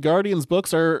the old Guardians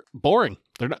books are boring.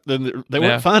 They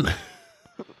weren't fun.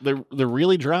 They're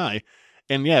really dry.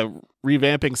 And yeah,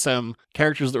 revamping some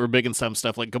characters that were big in some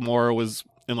stuff, like Gamora was,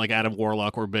 and like Adam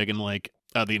Warlock were big in like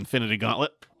the Infinity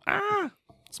Gauntlet.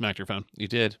 Smacked your phone. You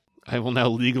did. I will now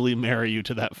legally marry you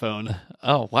to that phone.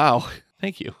 Oh, wow.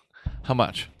 Thank you. How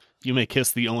much? You may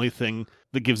kiss the only thing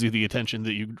that gives you the attention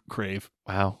that you crave.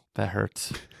 Wow, that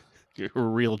hurts. You're a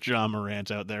real John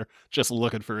Morant out there, just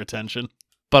looking for attention.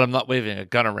 But I'm not waving a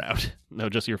gun around. No,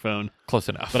 just your phone. Close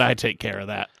enough. But I take care of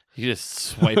that. You just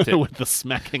swiped it. With the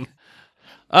smacking.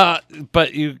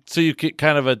 But you get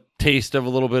kind of a taste of a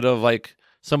little bit of like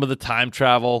some of the time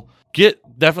travel.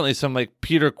 Get definitely some like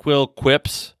Peter Quill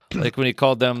quips, like when he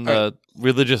called them the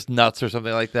religious nuts or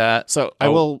something like that. So I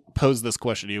will pose this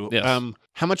question to you. Yes.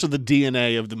 How much of the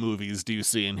DNA of the movies do you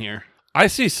see in here? I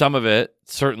see some of it,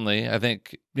 certainly. I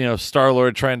think,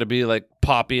 Star-Lord trying to be like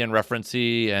poppy and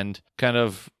referencey and kind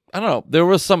of, I don't know, there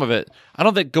was some of it. I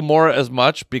don't think Gamora as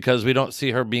much because we don't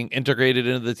see her being integrated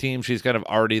into the team. She's kind of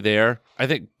already there. I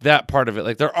think that part of it,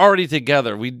 like they're already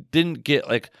together. We didn't get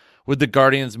like with the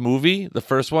Guardians movie, the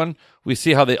first one, we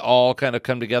see how they all kind of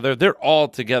come together. They're all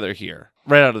together here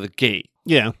right out of the gate.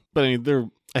 Yeah, but I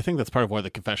mean, I think that's part of why the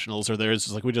confessionals are there. Is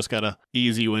just like we just gotta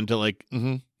ease you into like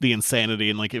the insanity,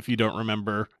 and like if you don't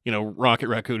remember, Rocket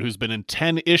Raccoon, who's been in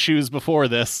 10 issues before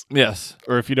this, yes,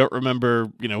 or if you don't remember,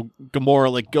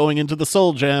 Gamora like going into the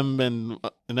Soul Gem and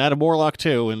Adam Warlock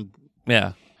too, and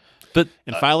but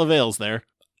Phyla Vale's there.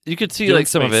 You could see like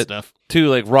some of it stuff too.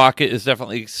 Like Rocket is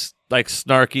definitely like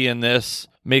snarky in this,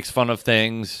 makes fun of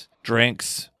things,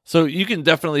 drinks. So you can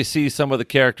definitely see some of the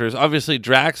characters. Obviously,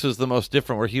 Drax was the most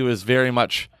different, where he was very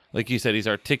much, like you said, he's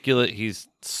articulate, he's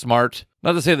smart.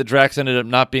 Not to say that Drax ended up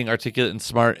not being articulate and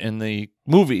smart in the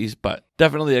movies, but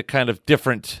definitely a kind of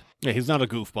different... Yeah, he's not a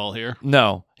goofball here.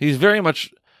 No, he's very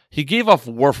much... He gave off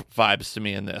Worf vibes to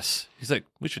me in this. He's like,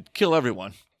 we should kill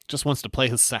everyone. Just wants to play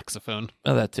his saxophone.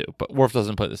 Oh, that too. But Worf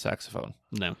doesn't play the saxophone.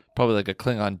 No. Probably like a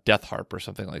Klingon death harp or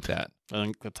something like that. I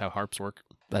think that's how harps work.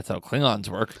 That's how Klingons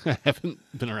work. I haven't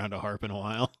been around a harp in a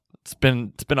while. It's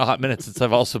been a hot minute since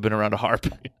I've also been around a harp.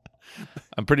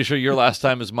 I'm pretty sure your last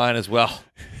time is mine as well.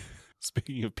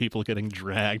 Speaking of people getting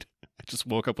dragged, I just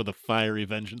woke up with a fiery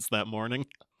vengeance that morning.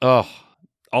 Oh,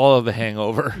 all of the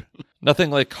hangover.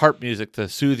 Nothing like harp music to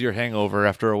soothe your hangover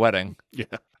after a wedding. Yeah.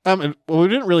 And what we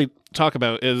didn't really talk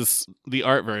about is the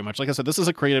art very much. Like I said, this is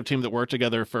a creative team that worked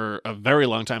together for a very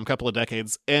long time, couple of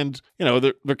decades. And, you know,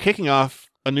 they're kicking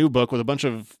off a new book with a bunch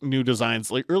of new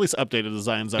designs, like or at least updated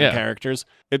designs on characters.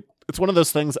 It's one of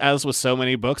those things, as with so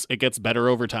many books, it gets better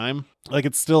over time. Like,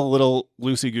 it's still a little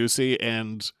loosey-goosey,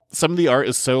 and some of the art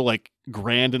is so, like,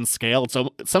 grand in scale. So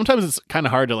sometimes it's kind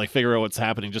of hard to, like, figure out what's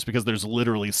happening just because there's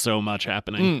literally so much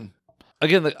happening.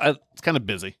 Again, it's kind of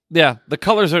busy. Yeah, the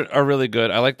colors are really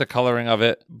good. I like the coloring of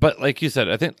it. But like you said,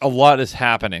 I think a lot is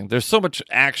happening. There's so much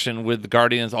action with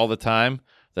Guardians all the time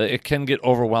that it can get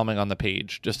overwhelming on the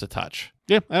page, just a touch.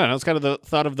 Yeah, I don't know. It's kind of the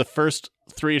thought of the first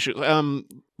 3 issues.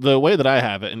 The way that I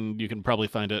have it, and you can probably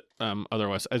find it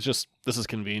otherwise, it's just, this is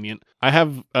convenient. I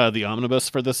have the omnibus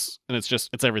for this, and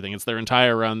it's everything. It's their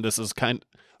entire run. This is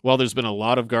while there's been a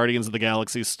lot of Guardians of the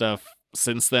Galaxy stuff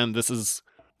since then, this is,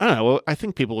 I don't know, I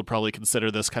think people would probably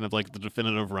consider this kind of like the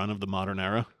definitive run of the modern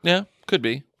era. Yeah, could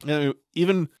be. You know,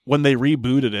 even when they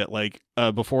rebooted it, like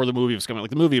before the movie was coming,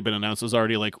 like the movie had been announced, it was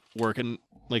already like working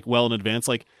like well in advance.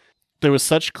 Like there was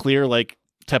such clear like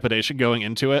trepidation going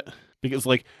into it because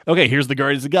like, okay, here's the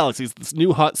Guardians of the Galaxy, this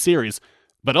new hot series,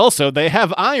 but also they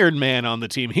have Iron Man on the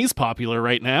team. He's popular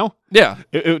right now. Yeah,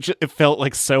 it felt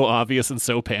like so obvious and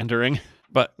so pandering.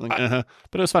 But like, but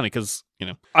it was funny because, you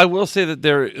know, I will say that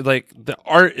the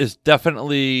art is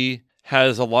definitely still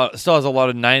has a lot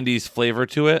of 90s flavor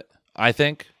to it, I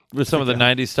think, with some of the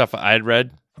 90s stuff I'd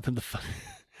read.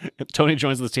 Tony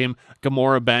joins the team,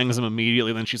 Gamora bangs him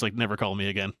immediately, then she's like, never call me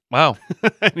again. Wow.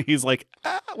 And he's like,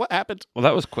 what happened? Well,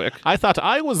 that was quick. I thought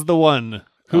I was the one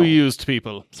who used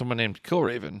people. Someone named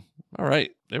Killraven. All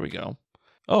right, there we go.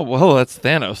 Oh, well, that's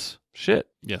Thanos. Shit.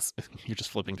 Yes, you're just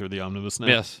flipping through the omnibus now.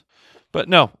 Yes. But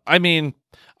no, I mean,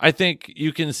 I think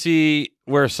you can see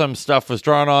where some stuff was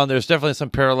drawn on. There's definitely some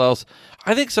parallels.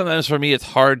 I think sometimes for me, it's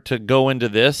hard to go into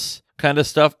this kind of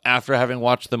stuff after having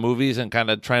watched the movies and kind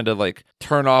of trying to like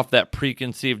turn off that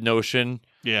preconceived notion.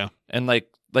 Yeah. And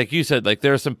like you said, like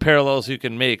there are some parallels you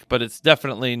can make, but it's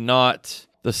definitely not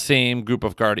the same group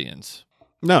of Guardians.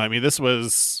 No, I mean, this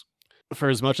was, for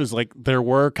as much as like there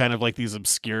were kind of like these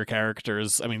obscure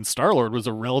characters. I mean, Star-Lord was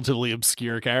a relatively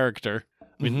obscure character.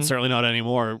 I mean, certainly not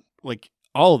anymore. Like,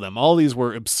 all of them. All these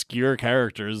were obscure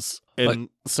characters. And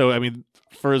so, I mean,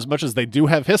 for as much as they do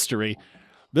have history,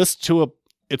 this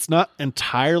it's not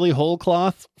entirely whole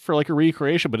cloth for, like, a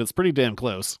recreation, but it's pretty damn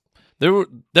close. They were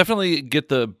definitely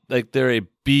they're a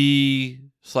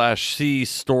B/C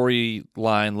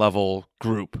storyline level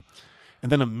group.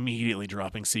 And then immediately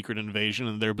dropping Secret Invasion,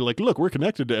 and they'll be like, look, we're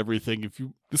connected to everything. It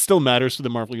still matters to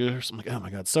the Marvel Universe. I'm like, oh my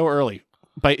God, so early.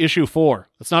 By issue 4.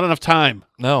 That's not enough time.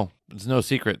 No, it's no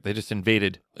secret. They just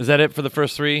invaded. Is that it for the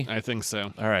first 3? I think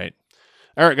so. All right,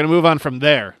 going to move on from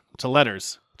there to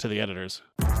letters to the editors.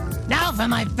 Now for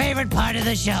my favorite part of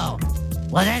the show.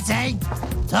 What did I say?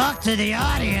 Talk to the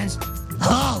audience.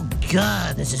 Oh,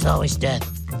 God, this is always dead.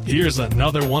 Here's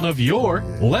another one of your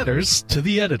letters to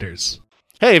the editors.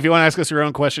 Hey, if you want to ask us your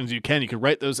own questions, you can. You can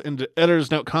write those into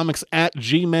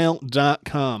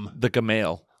editorsnotecomics@gmail.com. The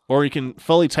Gmail. Or you can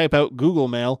fully type out Google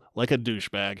Mail like a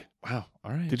douchebag. Wow,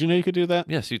 all right. Did you know you could do that?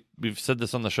 Yes, we've said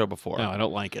this on the show before. No, I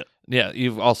don't like it. Yeah,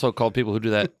 you've also called people who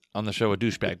do that on the show a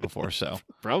douchebag before, so.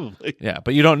 Probably. Yeah,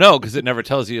 but you don't know because it never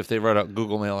tells you if they wrote out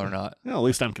Google Mail or not. Well, at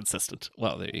least I'm consistent.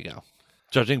 Well, there you go.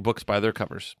 Judging books by their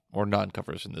covers, or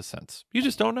non-covers in this sense. You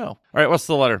just don't know. All right, what's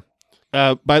the letter?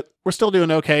 But we're still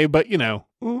doing okay, but, you know,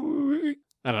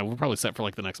 I don't know, we're probably set for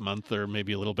like the next month or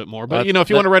maybe a little bit more. But, you know, if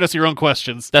you want to write us your own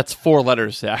questions. That's 4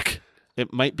 letters, Zach.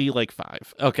 It might be like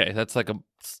 5. Okay, that's like a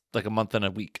month and a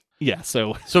week. Yeah,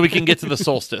 so we can get to the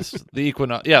solstice, the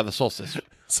equinox. Yeah, the solstice.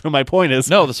 So my point is,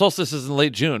 no, the solstice is in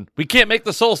late June. We can't make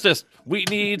the solstice. We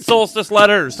need solstice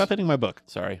letters. Stop hitting my book.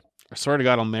 Sorry. I swear to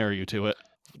God, I'll marry you to it.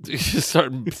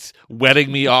 Start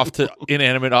wedding me off to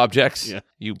inanimate objects. Yeah,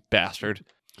 you bastard.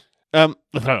 All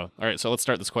right, so let's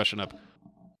start this question up.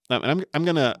 And I'm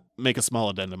gonna make a small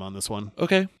addendum on this one.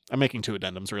 Okay. I'm making 2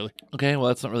 addendums, really. Okay, well,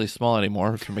 that's not really small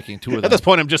anymore if you're making 2 of them. At this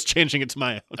point, I'm just changing it to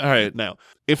my own. All right. Now,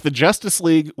 if the Justice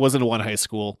League was in one high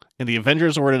school and the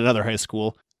Avengers were in another high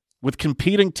school, with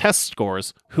competing test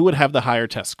scores, who would have the higher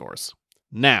test scores?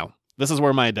 Now, this is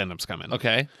where my addendums come in.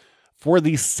 Okay. For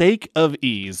the sake of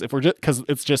ease, if we're just because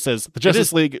it just says the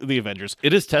Justice League, the Avengers.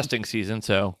 It is testing season,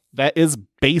 so that is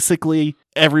basically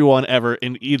everyone ever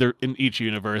in each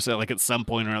universe. Like at some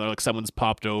point or another, like someone's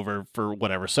popped over for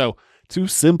whatever. So to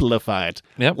simplify it,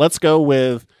 let's go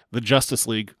with the Justice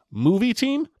League movie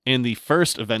team and the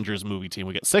first Avengers movie team.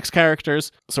 We get 6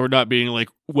 characters, so we're not being like,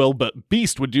 well, but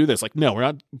Beast would do this. Like, no, we're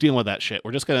not dealing with that shit.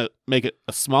 We're just gonna make it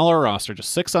a smaller roster,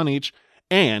 just 6 on each.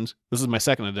 And this is my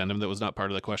second addendum that was not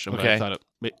part of the question, but I thought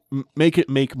it make it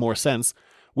make more sense.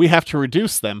 We have to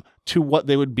reduce them to what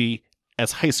they would be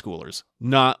as high schoolers,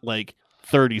 not like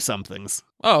 30-somethings.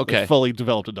 Oh, okay. Fully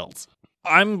developed adults.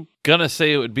 I'm going to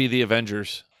say it would be the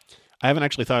Avengers. I haven't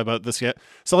actually thought about this yet.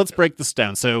 So let's break this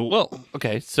down. So,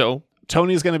 so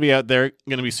Tony's going to be out there,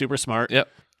 going to be super smart. Yep.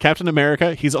 Captain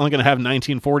America, he's only going to have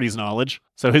 1940s knowledge.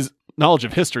 So his knowledge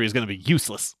of history is going to be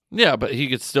useless. Yeah, but he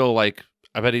could still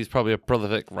I bet he's probably a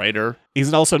prolific writer.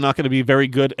 He's also not going to be very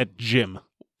good at gym.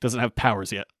 Doesn't have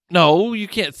powers yet. No, you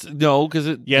can't. No, because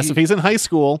if he's in high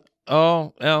school.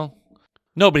 Oh, well.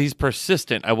 No, but he's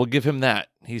persistent. I will give him that.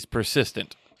 He's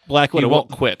persistent. Black Widow he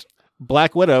won't quit.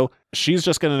 Black Widow, she's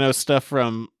just going to know stuff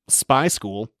from spy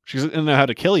school. She's going to know how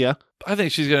to kill you. I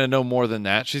think she's going to know more than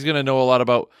that. She's going to know a lot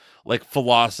about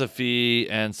philosophy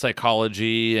and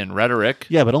psychology and rhetoric.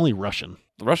 Yeah, but only Russian.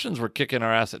 The Russians were kicking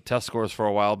our ass at test scores for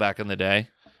a while back in the day.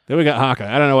 Then we got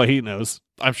Hawkeye. I don't know what he knows.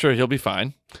 I'm sure he'll be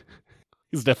fine.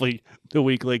 He's definitely the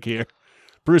weak link here.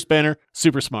 Bruce Banner,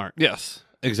 super smart. Yes,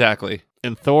 exactly.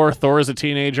 And Thor is a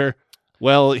teenager.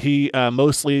 Well, he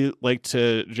mostly liked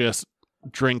to just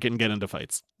drink and get into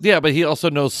fights. Yeah, but he also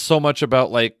knows so much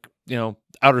about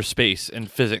outer space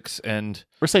and physics and...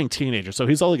 We're saying teenager, so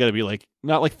he's only got to be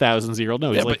not thousands-year-old.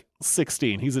 No, he's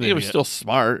 16. He's an idiot. He was still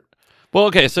smart. Well,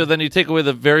 okay, so then you take away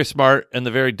the very smart and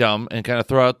the very dumb and kind of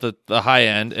throw out the high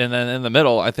end, and then in the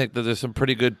middle, I think that there's some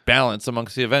pretty good balance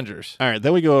amongst the Avengers. All right,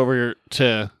 then we go over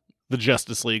to the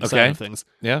Justice League side of things.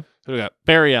 Yeah. So we got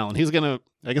Barry Allen. He's going to,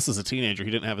 I guess as a teenager,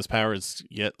 he didn't have his powers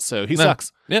yet, so he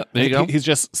sucks. Yeah, there you go. He's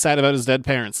just sad about his dead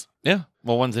parents. Yeah,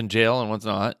 well, one's in jail and one's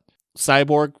not.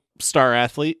 Cyborg, star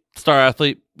athlete,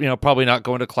 probably not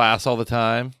going to class all the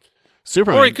time.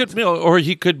 Superman, or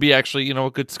he could be actually, a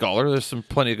good scholar. There's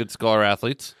plenty of good scholar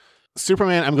athletes.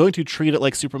 Superman, I'm going to treat it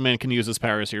like Superman can use his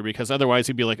powers here, because otherwise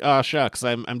he'd be like, oh, shucks,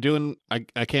 I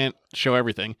can't show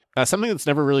everything. Something that's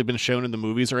never really been shown in the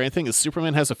movies or anything is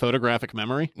Superman has a photographic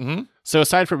memory. Mm-hmm. So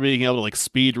aside from being able to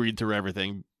speed read through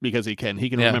everything, because he can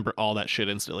remember all that shit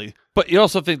instantly. But you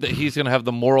also think that he's going to have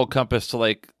the moral compass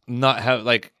to not have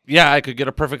I could get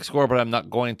a perfect score, but I'm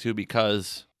not going to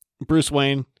because... Bruce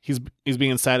Wayne, he's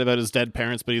being sad about his dead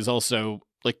parents, but he's also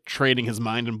trading his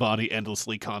mind and body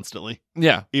endlessly, constantly.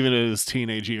 Yeah, even in his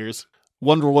teenage years.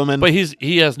 Wonder Woman, but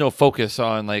he has no focus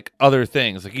on other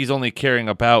things. He's only caring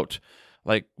about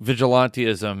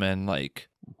vigilantism and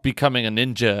becoming a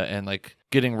ninja and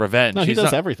getting revenge. No, he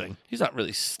does everything. He's not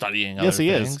really studying. Yes, other he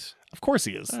things. is. Of course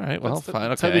he is. All right, well, fine.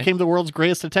 That's how he became the world's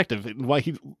greatest detective. And why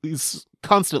he's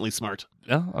constantly smart.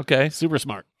 Yeah, okay, super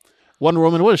smart. Wonder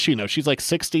Woman, what does she know? She's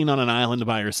 16 on an island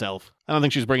by herself. I don't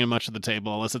think she's bringing much to the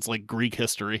table unless it's Greek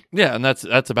history. Yeah, and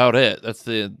that's about it. That's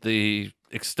the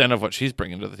extent of what she's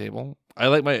bringing to the table. I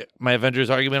like my Avengers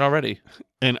argument already.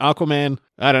 And Aquaman,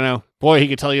 I don't know. Boy, he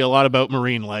could tell you a lot about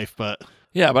marine life, but...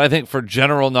 Yeah, but I think for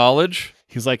general knowledge...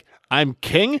 He's I'm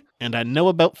king, and I know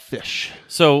about fish.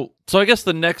 So I guess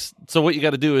what you got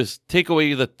to do is take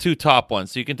away the 2 top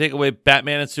ones. So you can take away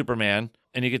Batman and Superman,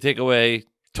 and you can take away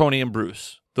Tony and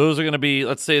Bruce. Those are going to be,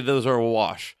 let's say those are a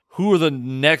wash. Who are the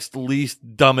next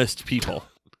least dumbest people?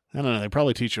 I don't know. They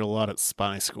probably teach you a lot at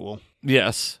spy school.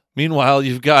 Yes. Meanwhile,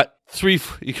 you've got 2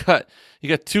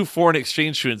 foreign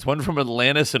exchange students, one from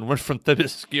Atlantis and one from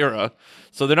Themyscira.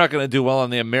 So they're not going to do well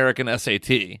on the American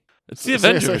SAT. It's the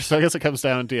Avengers. So I guess it comes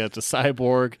down to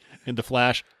Cyborg and to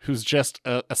Flash, who's just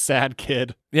a sad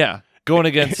kid. Yeah. Going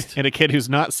against... and a kid who's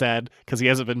not sad because he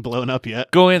hasn't been blown up yet.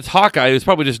 Going against Hawkeye, who's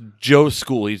probably just Joe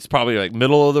School. He's probably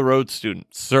middle-of-the-road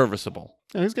student. Serviceable.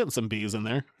 Yeah, he's getting some B's in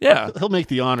there. Yeah. He'll make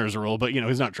the honors roll, but,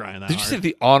 he's not trying that Did hard. you say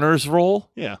the honors roll?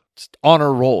 Yeah. It's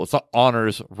honor roll. It's not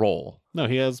honors roll. No,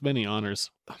 he has many honors.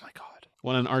 Oh, my God.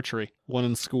 One in archery. One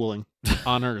in schooling.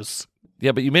 Honors.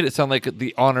 Yeah, but you made it sound like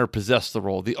the honor possessed the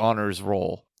role. The honors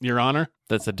roll. Your honor?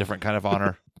 That's a different kind of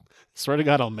honor. Swear to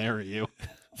God, I'll marry you.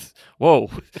 Whoa.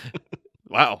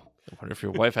 Wow. I wonder if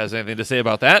your wife has anything to say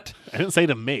about that. I didn't say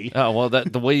to me. Oh, well,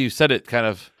 the way you said it kind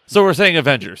of... So we're saying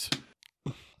Avengers.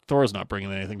 Thor's not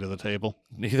bringing anything to the table.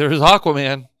 Neither is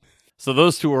Aquaman. So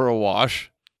those two are a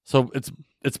wash. So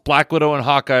it's Black Widow and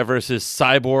Hawkeye versus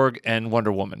Cyborg and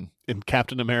Wonder Woman. And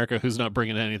Captain America, who's not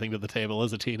bringing anything to the table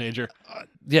as a teenager.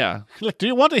 Yeah. Like, do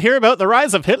you want to hear about the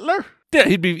rise of Hitler? Yeah,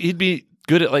 he'd be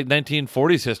good at like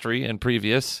 1940s history and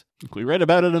previous. We read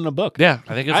about it in a book. Yeah,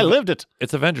 I think I lived it.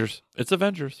 It's Avengers. It's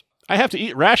Avengers. I have to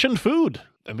eat rationed food.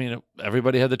 I mean,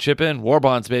 everybody had to chip in. War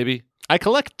bonds, baby. I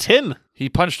collect tin. He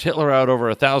punched Hitler out over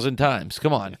 1,000 times.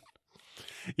 Come on.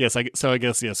 Yes, so I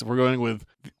guess, yes, if we're going with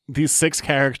these 6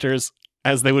 characters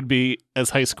as they would be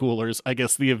as high schoolers, I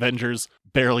guess the Avengers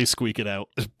barely squeak it out.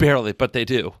 Barely, but they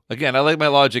do. Again, I like my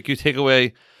logic. You take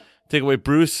away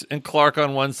Bruce and Clark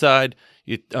on one side.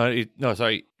 You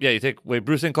take away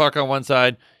Bruce and Clark on one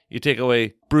side. You take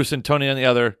away Bruce and Tony on the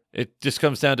other. It just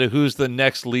comes down to who's the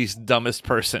next least dumbest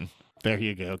person. There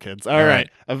you go, kids. All right.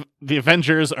 The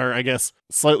Avengers are, I guess,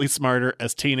 slightly smarter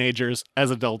as teenagers. As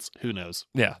adults, who knows?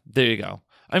 Yeah, there you go.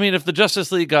 I mean, if the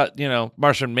Justice League got,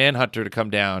 Martian Manhunter to come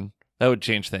down, that would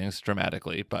change things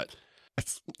dramatically, but...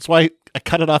 That's why I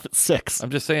cut it off at 6. I'm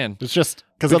just saying. It's just...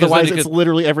 Because otherwise it's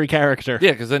literally every character.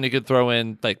 Yeah, because then you could throw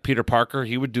in, like, Peter Parker.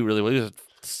 He would do really well. He was a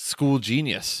school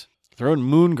genius. Throw in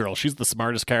Moon Girl. She's the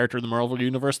smartest character in the Marvel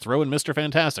Universe. Throw in Mr.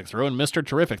 Fantastic. Throw in Mr.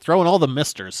 Terrific. Throw in all the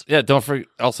misters. Yeah, don't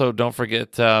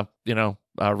forget,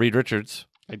 Reed Richards.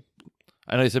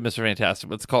 I know you said Mr. Fantastic,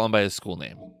 but let's call him by his school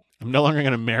name. I'm no longer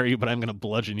going to marry you, but I'm going to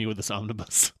bludgeon you with this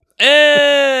omnibus.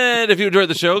 And if you enjoyed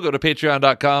the show, go to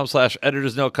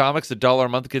patreon.com/editorsnotecomics. $1 a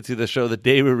month gets you the show the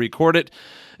day we record it.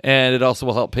 And it also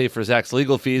will help pay for Zach's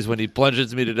legal fees when he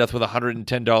plunges me to death with a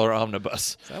 $110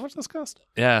 omnibus. Is that how much this cost?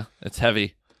 Yeah, it's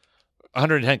heavy.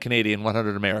 110 Canadian,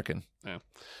 100 American. Yeah.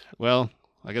 Well,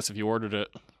 I guess if you ordered it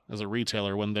as a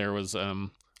retailer when there was a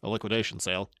liquidation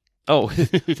sale. Oh.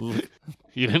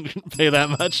 You didn't pay that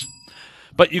much?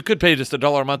 But you could pay just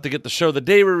 $1 a month to get the show the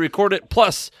day we record it.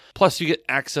 Plus you get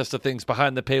access to things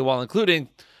behind the paywall, including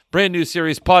brand new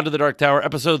series Pod to the Dark Tower.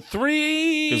 Episode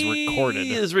 3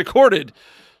 is recorded.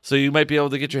 So you might be able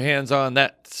to get your hands on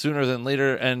that sooner than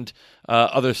later, and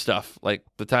other stuff, like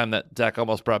the time that Zach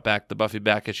almost brought back the Buffy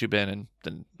back issue bin, and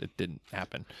then it didn't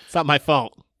happen. It's not my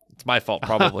fault. It's my fault,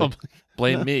 probably.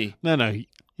 Blame me. No.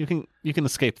 You can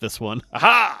escape this one.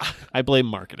 Aha! I blame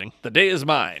marketing. The day is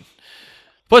mine.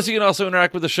 Plus, you can also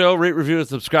interact with the show, rate, review, and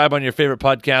subscribe on your favorite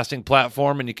podcasting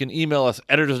platform, and you can email us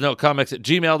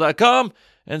editorsnotecomics@gmail.com.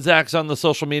 And Zach's on the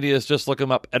social medias. Just look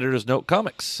him up, Editors Note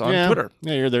Comics, on Twitter.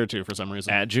 Yeah, you're there too for some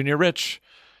reason. @Junior Rich.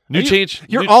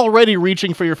 You're already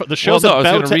reaching for your... The show's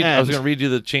about to end. I was going to read you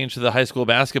the change to the high school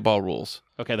basketball rules.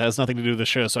 Okay, that has nothing to do with the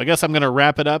show, so I guess I'm going to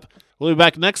wrap it up. We'll be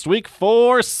back next week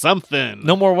for something.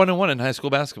 No more 1-on-1 in high school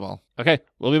basketball. Okay,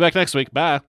 we'll be back next week. Bye.